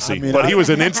was a pussy, but he was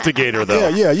an instigator, though.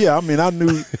 Yeah. I mean, I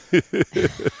knew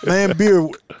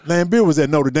Lambier was at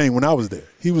Notre Dame when I was there.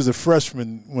 He was a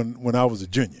freshman when I was a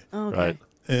junior. Okay. Right.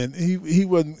 And he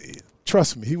wasn't –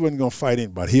 trust me, he wasn't going to fight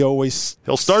anybody.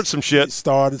 He'll start some shit.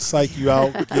 Psych you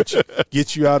out,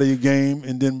 get you out of your game.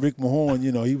 And then Rick Mahorn,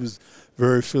 he was a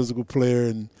very physical player,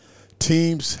 and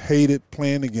teams hated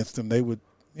playing against him. They would,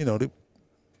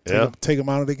 take him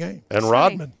out of the game. And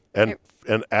Rodman. And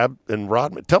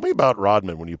Rodman. Tell me about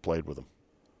Rodman when you played with him.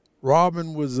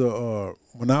 Rodman was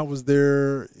when I was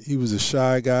there, he was a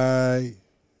shy guy.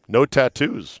 No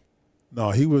tattoos.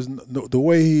 No, he was the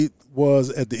way he was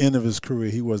at the end of his career.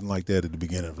 He wasn't like that at the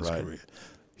beginning of his career.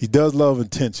 He does love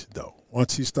attention, though.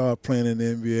 Once he started playing in the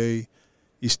NBA,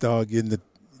 he started getting he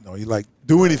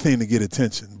do anything to get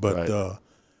attention. But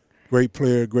great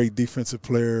player, great defensive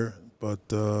player. But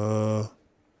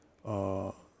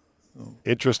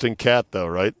interesting cat, though,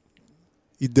 right?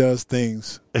 He does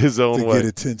things his own to way. Get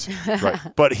attention. Right.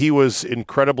 But he was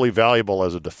incredibly valuable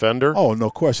as a defender. Oh, no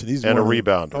question. He's and a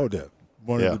rebounder.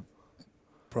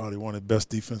 Probably one of the best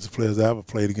defensive players I ever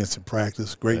played against in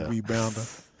practice. Great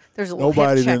rebounder. There's a little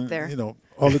hip check there.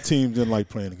 Other teams didn't like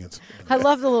playing against him. I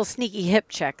love the little sneaky hip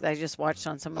check that I just watched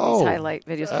on some of these highlight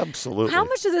videos. Absolutely. How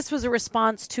much of this was a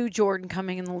response to Jordan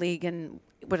coming in the league in,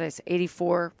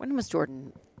 84? When was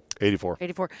Jordan? 84.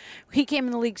 He came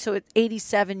in the league, so at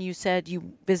 87 you said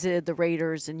you visited the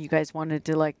Raiders and you guys wanted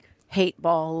to hate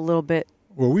ball a little bit.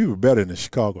 Well, we were better than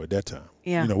Chicago at that time.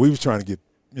 Yeah. We was trying to get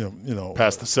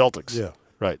past the Celtics. Yeah.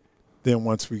 Right. Then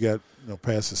once we got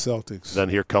past the Celtics, then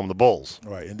here come the Bulls.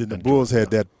 Right, and then the Bulls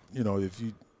had that.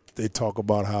 They talk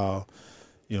about how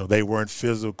they weren't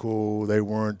physical, they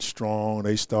weren't strong.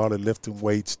 They started lifting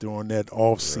weights during that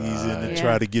off season and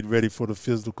try to get ready for the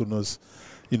physicalness,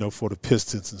 for the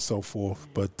Pistons and so forth.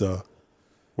 But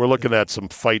we're looking at some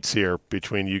fights here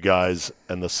between you guys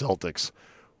and the Celtics.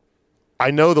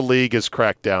 I know the league has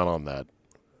cracked down on that.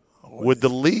 Would the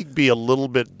league be a little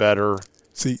bit better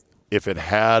if it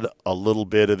had a little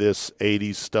bit of this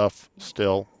 80s stuff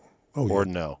still, or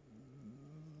no?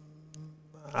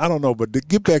 I don't know, but to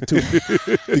get back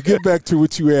to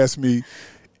what you asked me,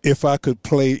 if I could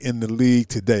play in the league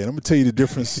today, and I'm going to tell you the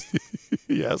difference.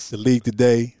 Yes, the league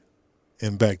today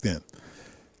and back then.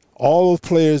 All those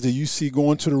players that you see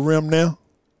going to the rim now,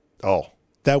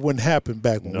 that wouldn't happen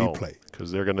back when we played.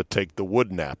 Because they're going to take the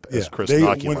wood nap, as Chris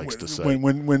Nocky likes to say.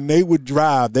 When they would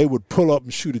drive, they would pull up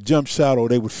and shoot a jump shot, or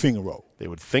they would finger roll. They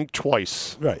would think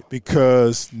twice. Right,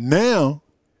 because now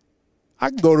I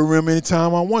can go to the rim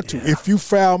anytime I want to. Yeah. If you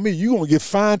foul me, you're going to get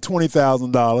fined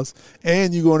 $20,000,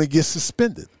 and you're going to get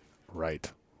suspended. Right.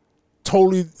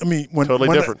 Totally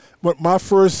different. When my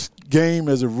first game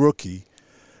as a rookie,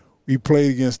 we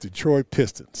played against Detroit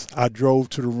Pistons. I drove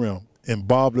to the rim, and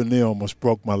Bob Lanier almost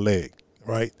broke my leg,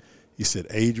 right? He said,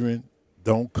 Adrian,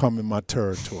 don't come in my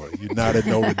territory. You're not at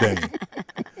Notre Dame.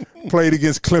 Played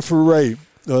against Clifford Ray.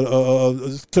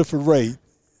 Clifford Ray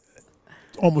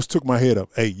almost took my head up.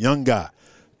 Hey, young guy,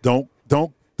 don't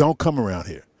come around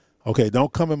here. Okay,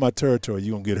 don't come in my territory.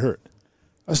 You're going to get hurt.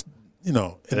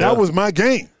 That was my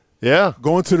game. Yeah.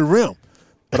 Going to the rim.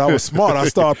 But I was smart. I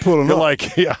started pulling You're up.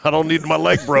 like, I don't need my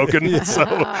leg broken,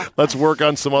 so let's work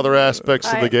on some other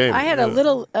aspects of the game. I had a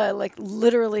little,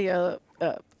 literally a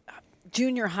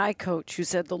junior high coach who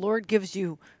said, the Lord gives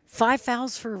you 5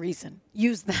 fouls for a reason.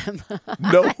 Use them.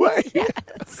 No way. Yes.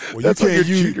 Well,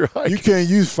 you can't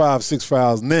use 5-6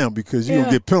 fouls now because you're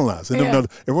going to get penalized. In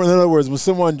other words, when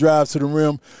someone drives to the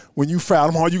rim, when you foul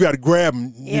them, you got to grab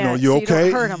them. You're okay.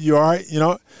 You don't hurt them. You're all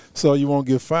right. So you won't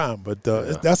get fined. But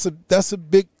that's a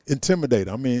big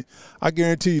intimidator. I mean, I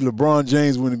guarantee you LeBron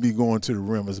James wouldn't be going to the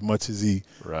rim as much as he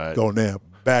go now.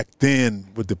 Back then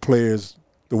with the players,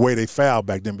 the way they fouled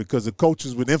back then, because the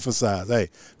coaches would emphasize, hey,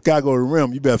 gotta go to the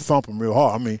rim, you better thump him real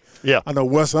hard. I mean, I know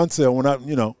Wes Unseld, when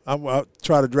I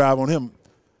try to drive on him,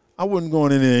 I wasn't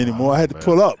going in there anymore. I had to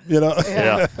pull up,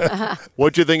 Yeah.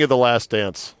 What'd you think of The Last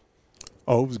Dance?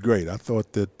 Oh, it was great. I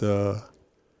thought that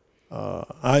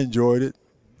I enjoyed it.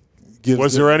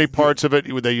 Was there any parts of it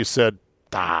that you said,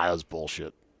 that was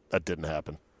bullshit, that didn't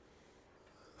happen?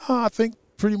 I think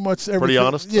pretty much everything. Pretty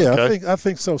honest? Yeah, okay. I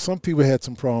think so. Some people had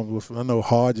some problems with it. I know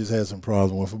Hodges had some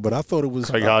problems with it, but I thought it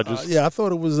was Craig Hodges. I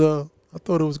thought it was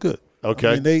good.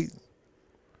 Okay. I mean, it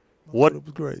was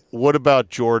great. What about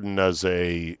Jordan as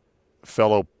a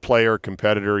fellow player,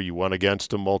 competitor? You went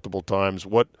against him multiple times.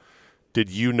 What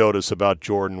did you notice about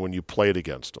Jordan when you played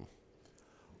against him?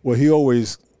 Well, he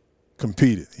always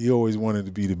competed. He always wanted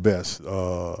to be the best.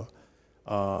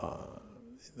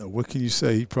 What can you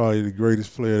say? He's probably the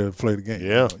greatest player to play the game.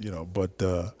 Yeah.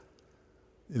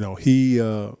 He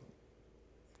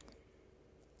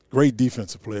great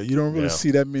defensive player. You don't really see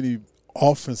that many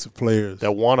offensive players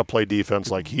that want to play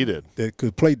defense like he did. That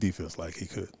could play defense like he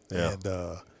could. Yeah.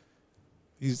 And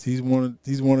he's one of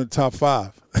the top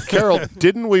 5. Carol,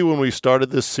 didn't we, when we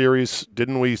started this series,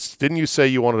 didn't you say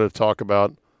you wanted to talk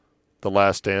about The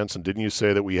Last Dance, and didn't you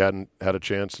say that we hadn't had a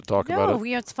chance to talk about it?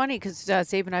 No, it's funny because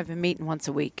Zabe and I have been meeting once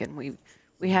a week, and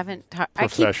we haven't talked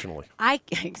professionally. Well,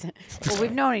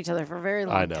 we've known each other for a very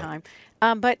long time,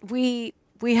 but we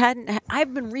hadn't.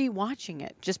 I've been rewatching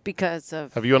it just because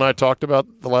of. Have you and I talked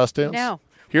about The Last Dance? No.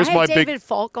 Here's I had my David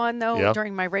Falk on, though,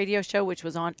 during my radio show, which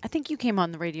was on. I think you came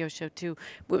on the radio show, too.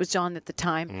 It was on at the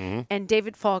time. Mm-hmm. And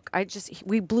David Falk,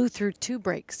 we blew through 2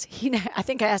 breaks. I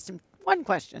think I asked him one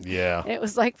question. Yeah. And it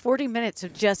was like 40 minutes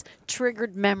of just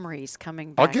triggered memories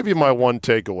coming back. I'll give you my one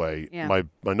takeaway, Yeah. my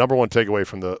number one takeaway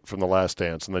from the Last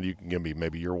Dance, and then you can give me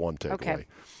maybe your one takeaway. Okay.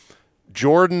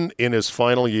 Jordan, in his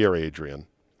final year, Adrian,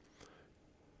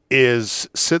 is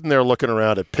sitting there looking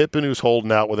around at Pippen, who's holding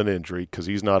out with an injury because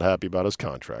he's not happy about his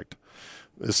contract.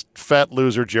 This fat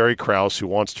loser, Jerry Krause, who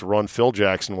wants to run Phil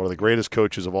Jackson, one of the greatest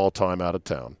coaches of all time, out of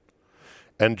town.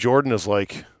 And Jordan is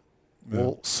like,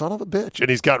 well, son of a bitch. And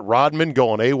he's got Rodman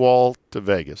going AWOL to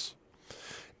Vegas.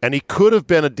 And he could have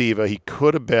been a diva. He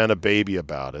could have been a baby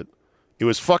about it. It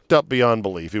was fucked up beyond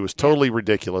belief. It was totally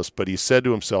ridiculous. But he said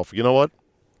to himself, you know what?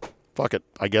 Fuck it.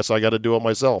 I guess I got to do it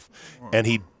myself. And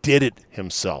he did it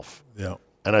himself. Yeah.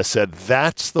 And I said,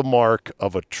 that's the mark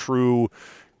of a true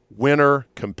winner,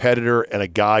 competitor, and a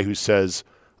guy who says,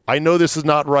 I know this is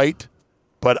not right,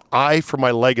 but I, for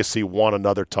my legacy, want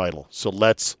another title. So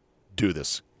let's do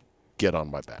this. Get on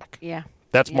my back. Yeah.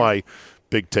 That's my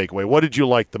big takeaway. What did you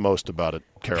like the most about it,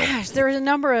 Carol? Gosh, there was a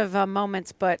number of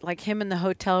moments, but like him in the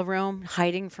hotel room,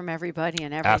 hiding from everybody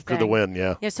and everything. After the win,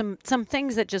 yeah. Yeah, some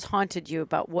things that just haunted you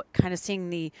about what kind of seeing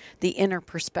the inner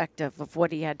perspective of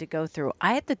what he had to go through.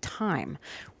 I, at the time,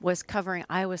 was covering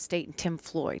Iowa State and Tim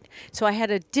Floyd. So I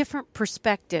had a different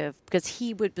perspective because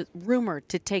he would be rumored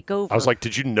to take over. I was like,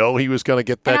 did you know he was going to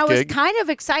get that and I gig? was kind of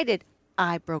excited.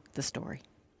 I broke the story.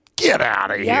 Get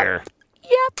out of here.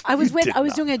 Yep, I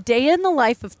was doing a day in the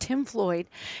life of Tim Floyd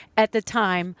at the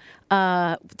time.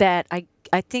 That I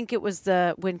think it was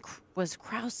was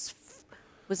Krause,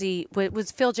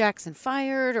 was Phil Jackson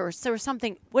fired or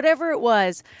something? Whatever it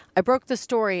was, I broke the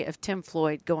story of Tim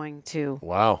Floyd going to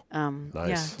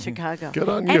nice. Chicago. Good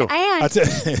on you. And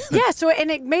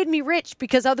and it made me rich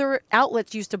because other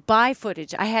outlets used to buy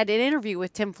footage. I had an interview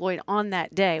with Tim Floyd on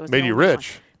that day. It was made you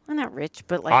rich. Well, not rich,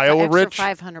 but like Iowa extra rich?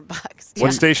 $500.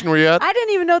 What station were you at? I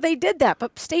didn't even know they did that,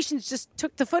 but stations just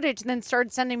took the footage and then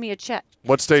started sending me a check.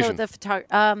 What station? So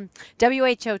the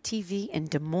WHO TV in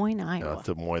Des Moines, Iowa.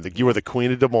 Des Moines. You were the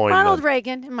queen of Des Moines. Ronald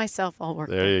Reagan and myself all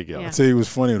worked. There you go. Yeah. I'd say it was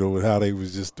funny though with how they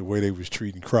was just the way they was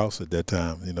treating Krause at that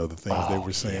time. You know, the things they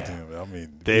were saying to him. I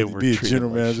mean, they were be a treating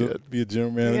general him like manager, shit. be a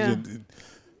general manager. Yeah. And,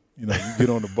 you know, you get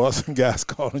on the bus and guys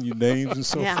calling you names and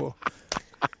so forth.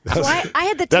 So I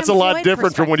had the That's Tim a lot Floyd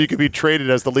different from when you could be traded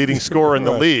as the leading scorer in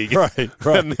the league. Right.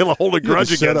 And they'll hold a grudge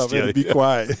shut against up you. and be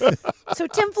quiet. So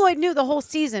Tim Floyd knew the whole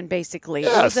season basically.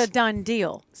 Yes. It was a done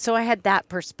deal. So I had that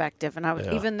perspective, and I was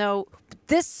even though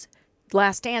this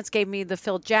Last Dance gave me the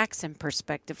Phil Jackson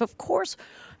perspective, of course.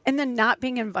 And then not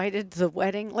being invited to the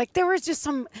wedding, like there was just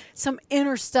some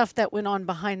inner stuff that went on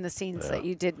behind the scenes that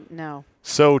you didn't know.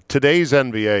 So today's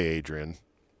NBA, Adrian,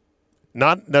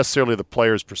 not necessarily the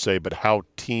players per se, but how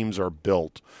teams are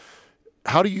built.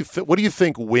 How do you what do you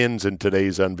think wins in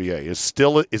today's NBA?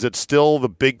 Is it still the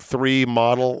big three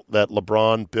model that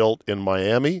LeBron built in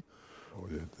Miami? Oh,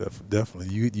 yeah, definitely.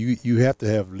 You have to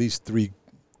have at least three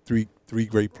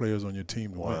great players on your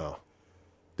team to win. Wow.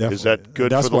 Definitely. Is that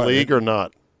good for the league or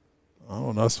not? I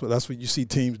don't know. That's what you see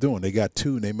teams doing. They got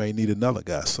two, and they may need another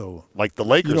guy. So, like the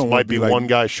Lakers might be one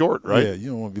guy short, right? Yeah,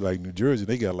 you don't want to be like New Jersey.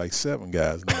 They got like 7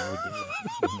 guys now.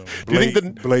 Do you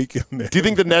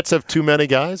think the Nets have too many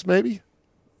guys? Maybe.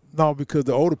 No, because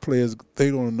the older players,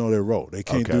 they don't know their role. They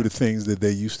can't do the things that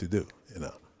they used to do. You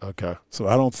know. Okay. So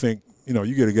I don't think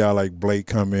you get a guy like Blake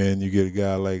come in. You get a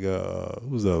guy like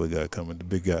who's the other guy coming? The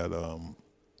big guy.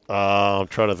 I'm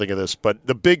trying to think of this, but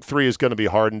the big three is going to be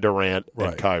Harden, Durant,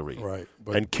 and Kyrie. Right.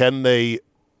 And can they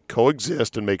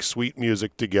coexist and make sweet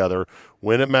music together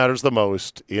when it matters the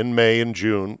most in May and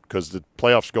June? Because the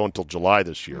playoffs go until July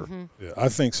this year. Mm-hmm. Yeah, I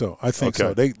think so. So.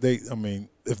 I mean,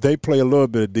 if they play a little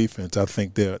bit of defense, I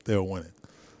think they'll win it.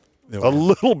 A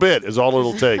little bit is all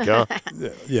it'll take, huh?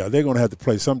 Yeah, they're going to have to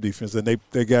play some defense, and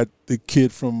they got the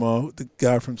kid from the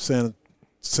guy from San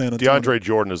Antonio. DeAndre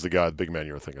Jordan is the guy, the big man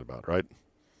you were thinking about, right?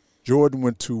 Jordan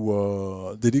went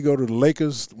to did he go to the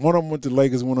Lakers? One of them went to the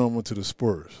Lakers, one of them went to the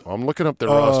Spurs. I'm looking up their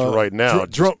roster right now.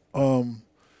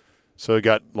 So you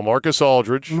got LaMarcus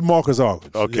Aldridge.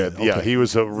 Okay, yeah, he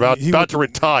was about to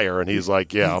retire, and he's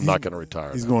like, I'm not going to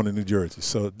retire. He's going to New Jersey,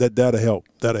 so that'll help.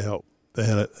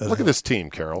 Look at this team,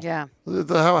 Carol. Yeah.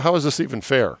 How is this even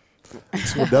fair?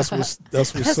 That's what's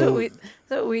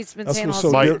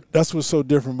so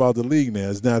different about the league now.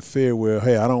 It's not fair where,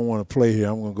 hey, I don't want to play here.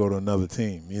 I'm going to go to another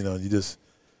team. You just,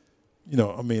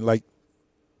 I mean, like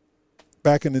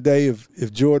back in the day,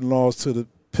 if Jordan lost to the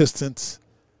Pistons,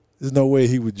 there's no way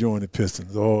he would join the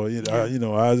Pistons. Or,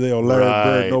 Isaiah or Larry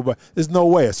Bird, nobody. There's no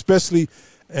way, especially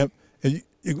I'm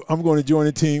going to join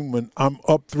a team when I'm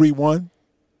up 3-1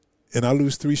 and I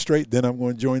lose 3 straight, then I'm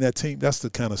going to join that team. That's the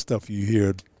kind of stuff you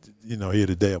hear here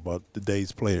today about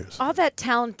today's players. All that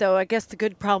talent, though, I guess the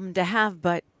good problem to have,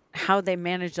 but how they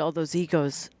manage all those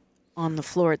egos on the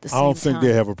floor at the same time. I don't think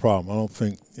they have a problem. I don't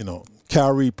think,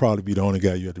 Kyrie probably be the only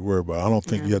guy you have to worry about. I don't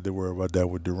think you have to worry about that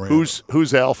with Durant.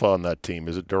 Who's alpha on that team?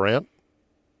 Is it Durant?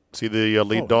 Is he the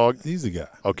lead dog? He's the guy.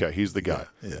 Okay, he's the guy.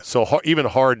 Yeah. So even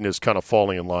Harden is kind of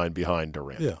falling in line behind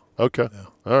Durant. Yeah. Okay. Yeah.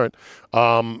 All right.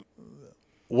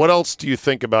 What else do you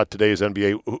think about today's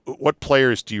NBA? What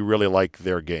players do you really like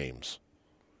their games?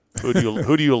 Who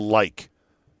do you like?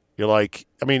 You're like,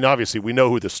 I mean, obviously we know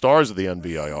who the stars of the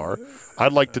NBA are.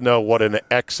 I'd like to know what an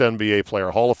ex-NBA player,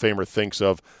 Hall of Famer, thinks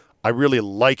of. I really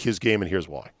like his game, and here's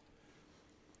why.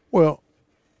 Well,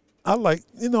 I like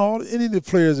any of the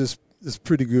players is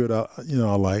pretty good. I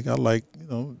like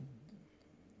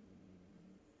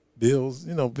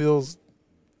Bill's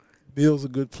Bill's a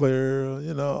good player.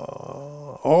 You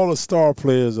know, all the star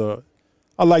players are.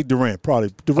 I like Durant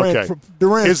probably. Durant's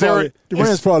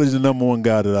probably the number one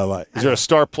guy that I like. Is there a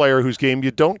star player whose game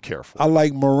you don't care for? I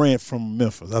like Morant from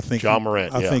Memphis. I think John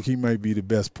Morant. I think he might be the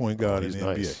best point guard in the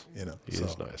NBA. You know, he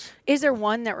is nice. Is there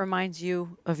one that reminds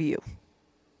you of you?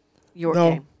 Your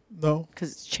game? No.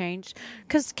 Because it's changed.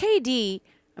 Because KD,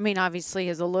 I mean, obviously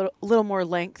has a little more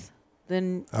length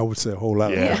than I would say a whole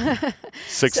lot. Yeah.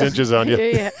 6 inches on you.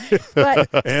 Yeah. But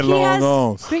and long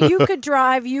arms. But you could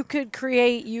drive, you could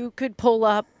create, you could pull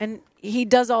up, and he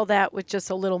does all that with just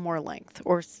a little more length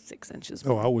or 6 inches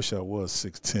more. Oh, I wish I was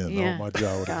 6'10". Yeah. Oh, my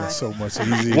job would have been so much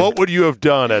easier. What would you have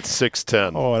done at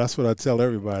 6'10"? Oh, that's what I tell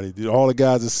everybody. All the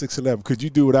guys at 6'11". Could you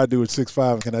do what I do at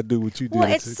 6'5"? And can I do what you do? Well,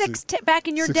 at it's 6'10". Back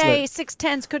in your 6'11". day,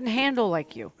 6'10s couldn't handle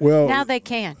like you. Well, now they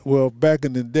can. Well, back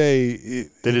in the day,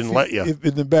 they didn't let you.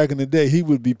 Back in the day, he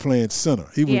would be playing center.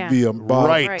 He would be a Bob.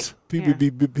 Right. He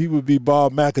would be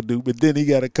Bob McAdoo, but then he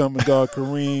got to come and guard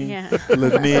Kareem,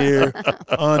 Lanier,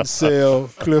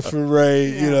 Unseld, Clifford Ray.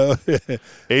 You know,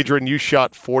 Adrian, you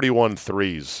shot 41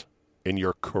 threes in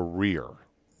your career.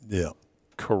 Yeah,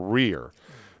 career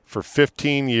for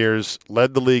 15 years.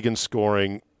 Led the league in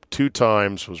scoring 2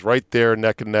 times. Was right there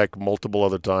neck and neck multiple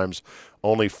other times.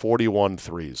 Only 41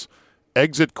 threes.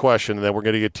 Exit question, and then we're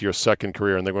going to get to your second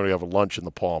career, and then we're going to have a lunch in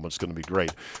the Palm. It's going to be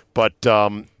great. But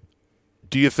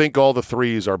do you think all the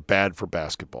threes are bad for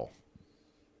basketball?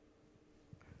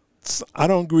 I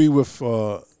don't agree with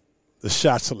the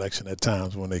shot selection at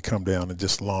times when they come down and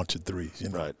just launch at threes. You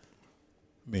know? Right.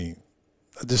 I mean,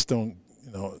 I just don't,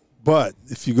 you know. But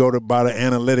if you go by the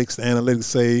analytics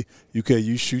say, okay,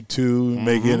 you shoot 2,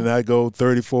 make it, and I go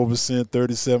 34%,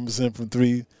 37% from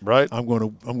 3. Right. I'm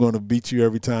gonna beat you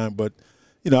every time. But,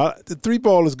 you know, the 3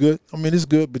 ball is good. I mean, it's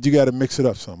good, but you got to mix it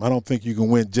up some. I don't think you can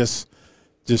win just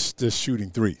shooting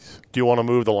threes. Do you want to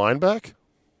move the line back?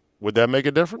 Would that make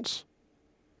a difference?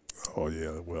 Oh,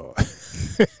 yeah, well,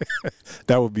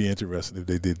 that would be interesting if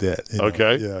they did that.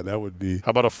 Okay. Yeah, that would be. How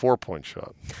about a 4-point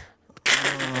shot?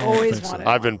 Always wanted.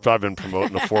 I've been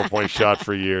promoting a 4-point shot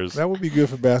for years. That would be good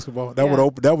for basketball. That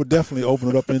would definitely open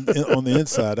it up on the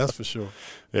inside. That's for sure.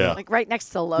 Yeah. Like right next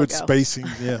to the logo. Good spacing,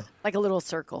 yeah. Like a little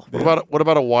circle. What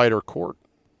about a wider court?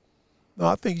 No,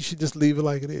 I think you should just leave it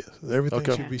like it is. Everything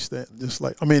should be just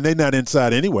like. I mean, they're not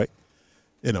inside anyway.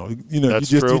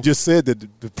 That's you just said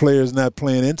that the player's not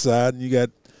playing inside,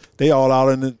 and they all out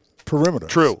in the perimeter.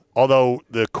 True. Although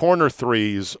the corner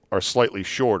threes are slightly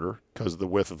shorter because of the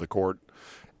width of the court,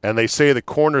 and they say the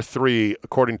corner 3,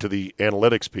 according to the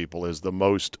analytics people, is the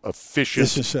most efficient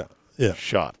shot. Yeah.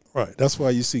 Shot. Right. That's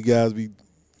why you see guys be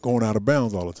going out of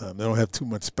bounds all the time. They don't have too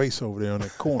much space over there on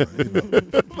that corner. You know?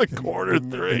 The corner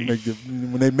 3.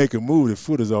 When they make a move, the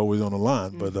foot is always on the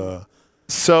line. But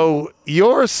so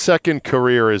your second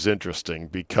career is interesting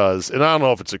because, and I don't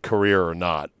know if it's a career or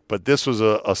not, but this was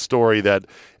a story that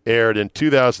aired in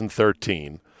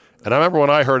 2013. And I remember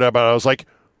when I heard about it, I was like,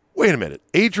 wait a minute,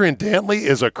 Adrian Dantley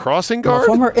is a crossing guard? A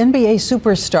former NBA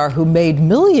superstar who made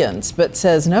millions but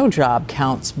says no job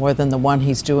counts more than the one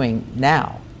he's doing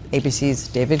now. ABC's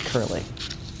David Curley.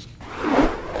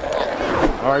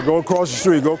 All right, go across the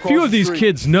street. Few of these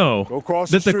kids know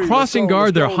that the crossing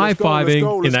guard they're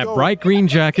high-fiving in that bright green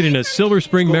jacket in a Silver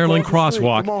Spring, Maryland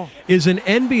crosswalk is an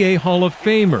NBA Hall of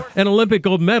Famer, an Olympic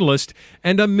gold medalist,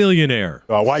 and a millionaire.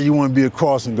 Why you want to be a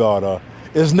crossing guard?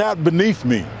 It's not beneath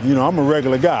me. You know, I'm a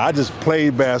regular guy. I just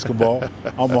played basketball.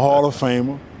 I'm a Hall of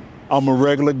Famer. I'm a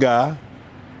regular guy,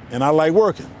 and I like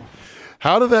working.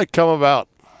 How did that come about?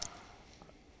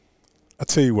 I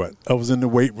tell you what, I was in the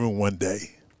weight room one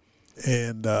day,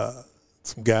 and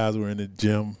some guys were in the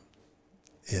gym,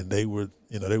 and they were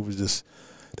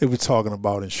talking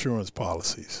about insurance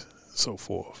policies and so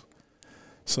forth.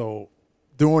 So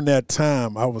during that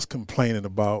time, I was complaining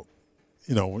about,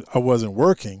 I wasn't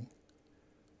working,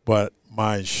 but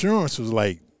my insurance was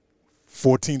like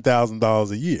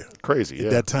 $14,000 a year. Crazy, yeah.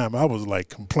 At that time, I was like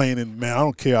complaining, man, I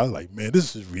don't care. I was like, man,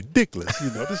 this is ridiculous.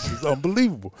 This is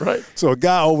unbelievable. Right. So a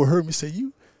guy overheard me say,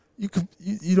 you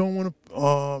don't want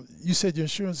to, you said your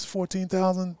insurance is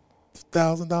 $14,000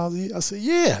 a year? I said,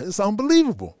 yeah, it's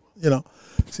unbelievable.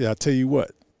 See, I tell you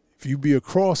what, if you be a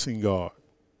crossing guard,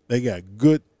 they got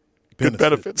good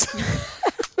benefits.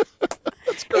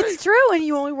 It's true, and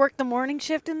you only work the morning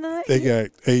shift in the.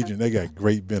 They got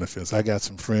great benefits. I got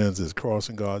some friends that's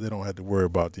crossing guard. They don't have to worry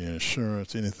about the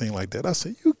insurance, anything like that. I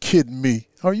said, you kidding me?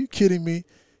 Are you kidding me?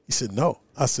 He said, no.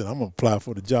 I said, I'm going to apply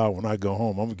for the job when I go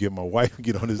home. I'm going to get my wife and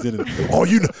get on this internet. Oh,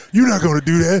 you're not going to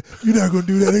do that. You're not going to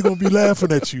do that. They're going to be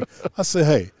laughing at you. I said,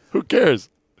 hey. Who cares?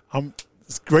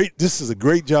 It's great. This is a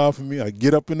great job for me. I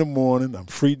get up in the morning. I'm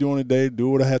free during the day, do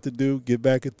what I have to do, get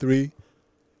back at 3,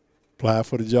 apply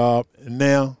for the job. And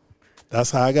now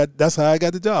that's how I got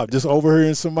the job. Just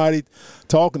overhearing somebody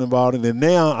talking about it. And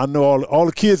now I know all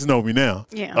the kids know me now.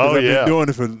 Yeah. Oh, I've been doing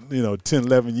it for 10,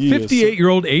 11 years.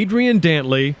 58-year-old Adrian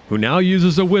Dantley, who now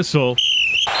uses a whistle,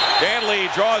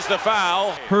 Dantley draws the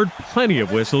foul. Heard plenty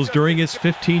of whistles during his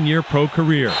 15-year pro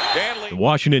career. The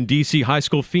Washington, D.C. high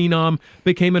school phenom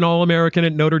became an All-American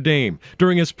at Notre Dame.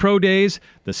 During his pro days,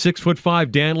 the 6'5"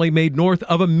 Dantley made north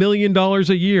of $1 million a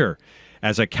year.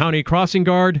 As a county crossing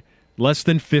guard, less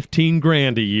than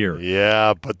 $15,000 a year.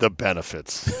 Yeah, but the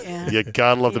benefits. Yeah. You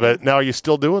gotta love the benefits. Now, are you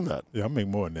still doing that? Yeah, I make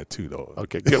more than that too, though.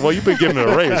 Okay, good. Well, you've been given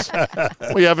a raise.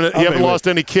 Well, you haven't lost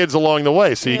any kids along the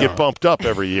way, so you get bumped up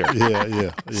every year.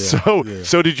 Yeah.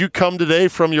 So did you come today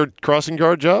from your crossing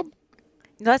guard job?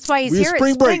 That's why he's We're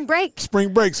here. Spring break.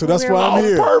 Spring break, so that's why I'm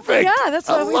here. Perfect. Yeah, that's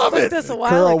why we booked this a while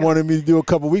Carol ago. wanted me to do a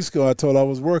couple weeks ago. I told her I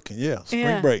was working. Yeah,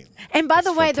 spring break. And by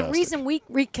the way, fantastic. the reason we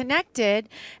reconnected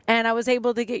and I was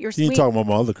able to get your You ain't talking about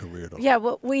my other career, though. Yeah,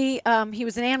 well, he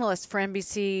was an analyst for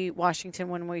NBC Washington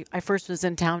when I first was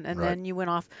in town, and then you went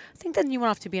off. I think then you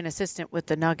went off to be an assistant with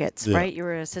the Nuggets, right? You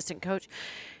were an assistant coach.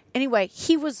 Anyway,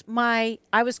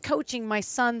 I was coaching my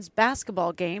son's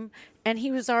basketball game, and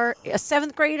he was a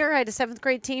 7th grader. I had a 7th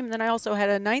grade team, and then I also had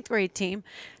a 9th grade team,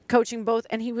 coaching both.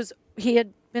 And he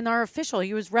had been our official.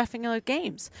 He was reffing the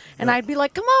games, and I'd be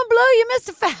like, "Come on, Blue, you missed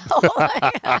a foul."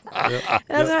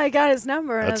 That's how I got his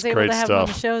number, and That's I was able to have him on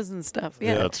the stuff. shows and stuff.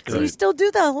 Yeah, that's So you great. still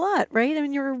do that a lot, right? I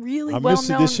mean, you're a really I missed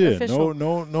it well-known this year. official.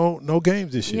 No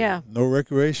games this year. Yeah. No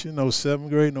recreation, no 7th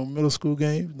grade, no middle school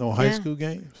games, no high school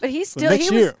games. But he's So still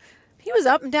next year. He was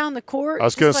up and down the court. I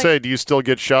was going to say, do you still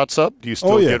get shots up? Do you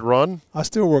still get run? I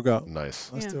still work out.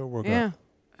 Nice. I still work yeah. out.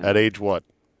 At age what?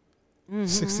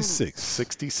 66.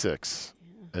 66.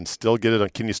 And still get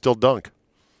it. Can you still dunk?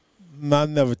 No, I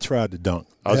never tried to dunk.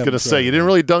 I was going to say, you didn't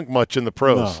really dunk much in the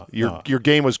pros. No. Your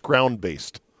game was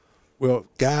ground-based. Well,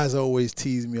 guys always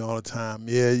tease me all the time.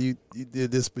 Yeah, you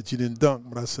did this, but you didn't dunk.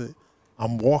 But I say,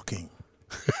 I'm walking.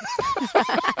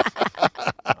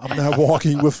 I'm not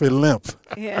walking with a limp.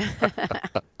 Yeah.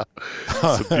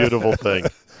 It's a beautiful thing.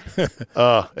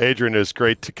 Adrian, it's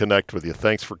great to connect with you.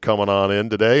 Thanks for coming on in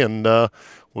today, and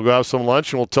we'll go have some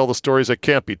lunch, and we'll tell the stories that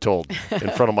can't be told in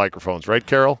front of microphones. Right,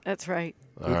 Carol? That's right.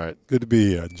 All right. Good to be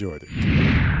here. I enjoyed it.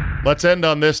 Let's end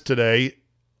on this today.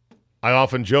 I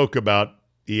often joke about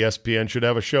ESPN should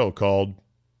have a show called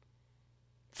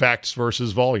Facts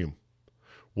versus Volume.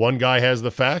 One guy has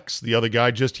the facts, the other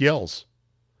guy just yells.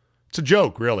 It's a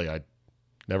joke, really. I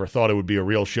never thought it would be a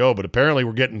real show, but apparently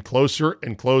we're getting closer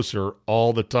and closer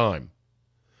all the time.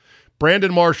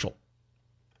 Brandon Marshall,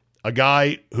 a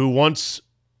guy who once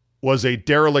was a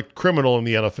derelict criminal in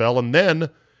the NFL and then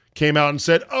came out and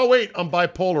said, "Oh, wait, I'm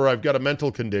bipolar. I've got a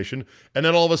mental condition." And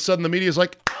then all of a sudden the media's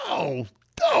like, "Oh,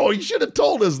 you should have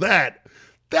told us that.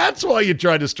 That's why you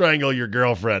tried to strangle your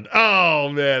girlfriend. Oh,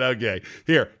 man, okay.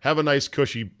 Here, have a nice,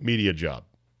 cushy media job."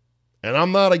 And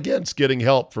I'm not against getting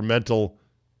help for mental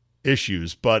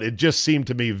issues, but it just seemed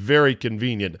to me very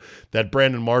convenient that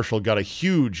Brandon Marshall got a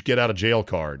huge get-out-of-jail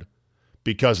card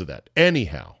because of that.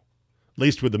 Anyhow, at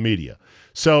least with the media.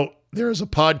 So there is a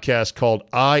podcast called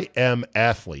I Am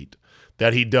Athlete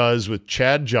that he does with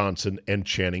Chad Johnson and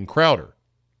Channing Crowder.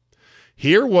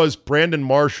 Here was Brandon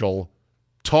Marshall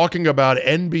talking about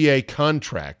NBA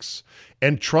contracts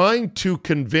and trying to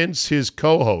convince his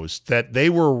co-host that they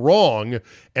were wrong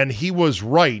and he was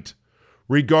right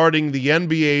regarding the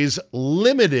NBA's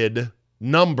limited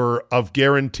number of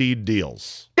guaranteed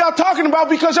deals. Y'all talking about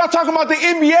because y'all talking about the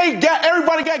NBA,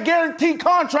 everybody got guaranteed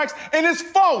contracts, and it's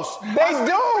false. They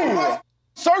do.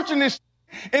 Searching this,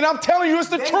 and I'm telling you, it's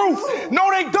the truth.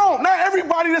 No, they don't. Not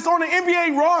everybody that's on the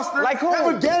NBA roster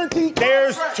have a guaranteed contract.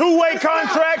 There's two-way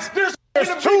contracts. There's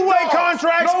two-way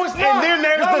contracts, no, it's not. and then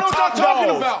there's the top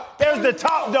dog. There's the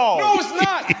top dog. No, it's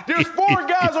not. There's 4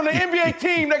 guys on the NBA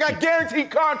team that got guaranteed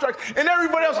contracts, and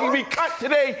everybody else can be cut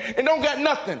today and don't got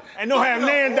nothing. And don't have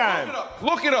nan dime.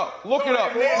 Look it up. Look it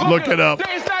up.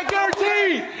 It's not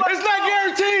guaranteed. It's not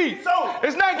guaranteed.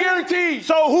 It's not guaranteed.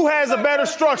 So who has a better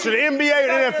structure, the NBA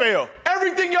or the NFL?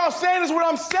 Everything y'all saying is what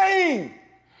I'm saying.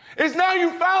 It's now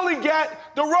you finally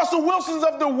got the Russell Wilsons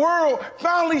of the world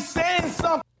finally saying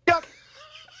something.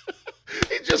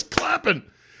 He's just clapping.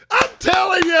 I'm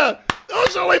telling you,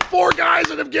 those are only 4 guys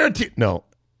that have guaranteed. No,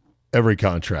 every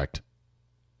contract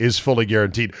is fully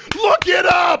guaranteed. Look it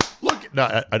up.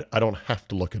 No, I don't have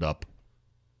to look it up.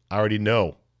 I already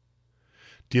know.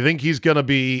 Do you think he's going to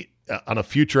be on a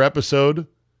future episode?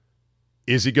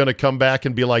 Is he going to come back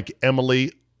and be like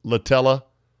Emily Latella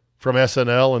from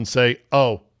SNL and say,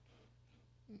 oh,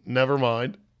 never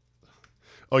mind.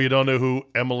 Oh, you don't know who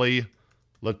Emily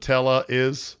Latella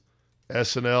is?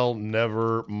 SNL,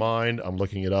 never mind. I'm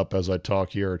looking it up as I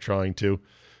talk here, or trying to.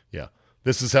 Yeah.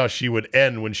 This is how she would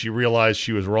end when she realized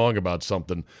she was wrong about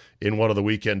something in one of the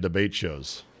weekend debate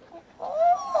shows.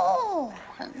 Oh,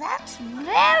 that's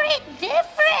very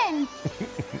different.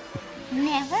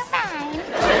 Never mind.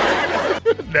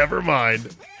 Never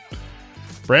mind.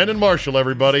 Brandon Marshall,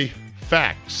 everybody.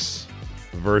 Facts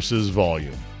versus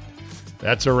volume.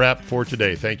 That's a wrap for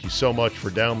today. Thank you so much for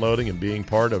downloading and being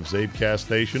part of Zabecast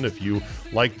Nation. If you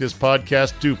like this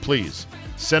podcast, do please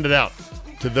send it out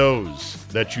to those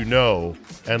that you know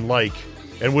and like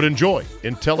and would enjoy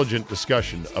intelligent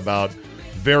discussion about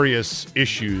various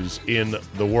issues in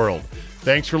the world.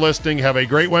 Thanks for listening. Have a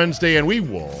great Wednesday, and we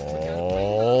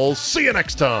will see you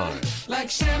next time. Like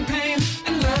champagne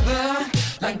and leather,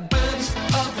 like birds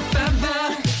of a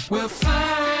feather, we'll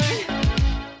fly.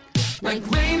 Like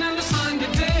rain on a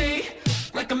Sunday day,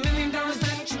 like $1 million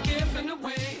that you're giving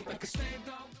away, like a stray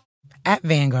dog. At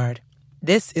Vanguard,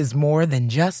 this is more than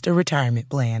just a retirement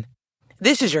plan.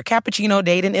 This is your cappuccino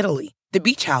date in Italy, the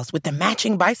beach house with the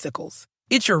matching bicycles.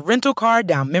 It's your rental car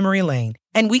down memory lane,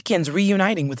 and weekends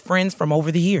reuniting with friends from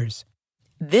over the years.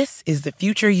 This is the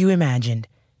future you imagined,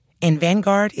 and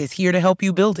Vanguard is here to help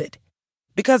you build it.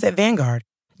 Because at Vanguard,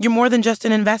 you're more than just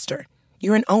an investor.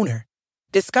 You're an owner.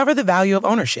 Discover the value of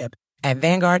ownership at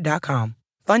Vanguard.com.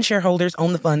 Fund shareholders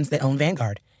own the funds that own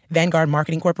Vanguard. Vanguard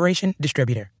Marketing Corporation,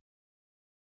 distributor.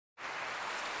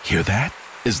 Hear that?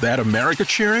 Is that America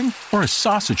cheering or a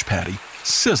sausage patty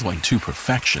sizzling to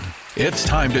perfection? It's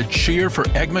time to cheer for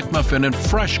Egg McMuffin and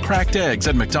fresh cracked eggs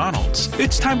at McDonald's.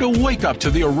 It's time to wake up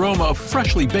to the aroma of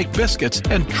freshly baked biscuits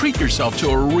and treat yourself to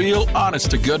a real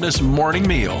honest-to-goodness morning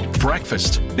meal.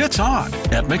 Breakfast, it's on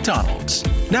at McDonald's.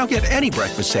 Now get any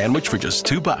breakfast sandwich for just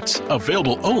 $2.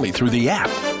 Available only through the app.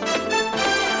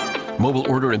 Mobile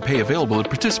order and pay available at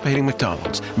participating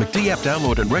McDonald's. McD app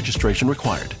download and registration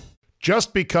required.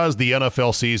 Just because the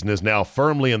NFL season is now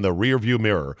firmly in the rearview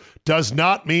mirror does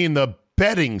not mean the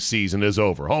betting season is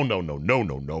over. Oh, no, no, no,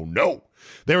 no, no, no.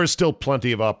 There is still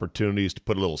plenty of opportunities to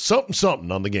put a little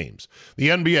something on the games. The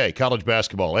NBA, college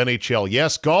basketball, NHL,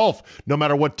 yes, golf. No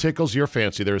matter what tickles your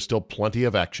fancy, there is still plenty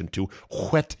of action to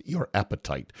whet your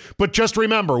appetite. But just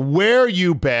remember, where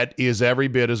you bet is every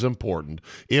bit as important,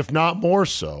 if not more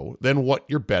so, than what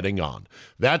you're betting on.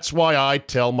 That's why I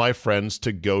tell my friends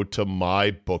to go to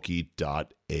mybookie.ag.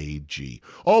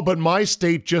 Oh, but my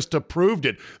state just approved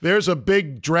it. There's a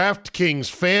big DraftKings,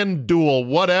 FanDuel,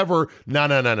 whatever.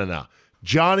 No.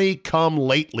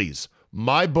 Johnny-come-latelys.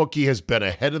 MyBookie has been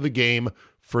ahead of the game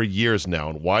for years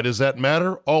now. And why does that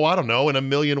matter? Oh, I don't know, in a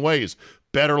million ways.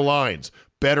 Better lines,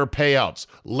 better payouts,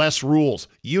 less rules,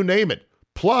 you name it.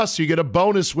 Plus, you get a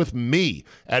bonus with me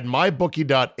at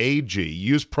mybookie.ag.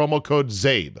 Use promo code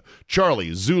ZABE,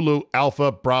 Charlie, Zulu,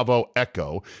 Alpha, Bravo,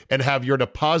 Echo, and have your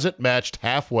deposit matched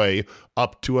halfway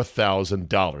up to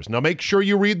 $1,000. Now, make sure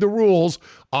you read the rules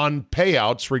on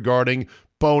payouts regarding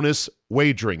bonus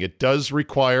wagering. It does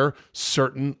require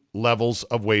certain levels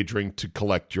of wagering to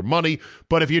collect your money,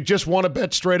 but if you just want to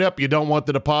bet straight up, you don't want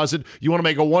the deposit, you want to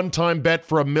make a one-time bet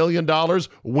for $1 million,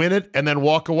 win it, and then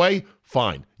walk away,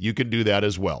 fine. You can do that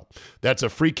as well. That's a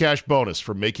free cash bonus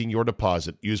for making your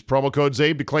deposit. Use promo code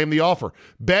ZABE to claim the offer.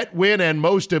 Bet, win, and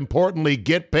most importantly,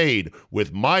 get paid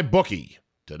with MyBookie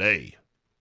today.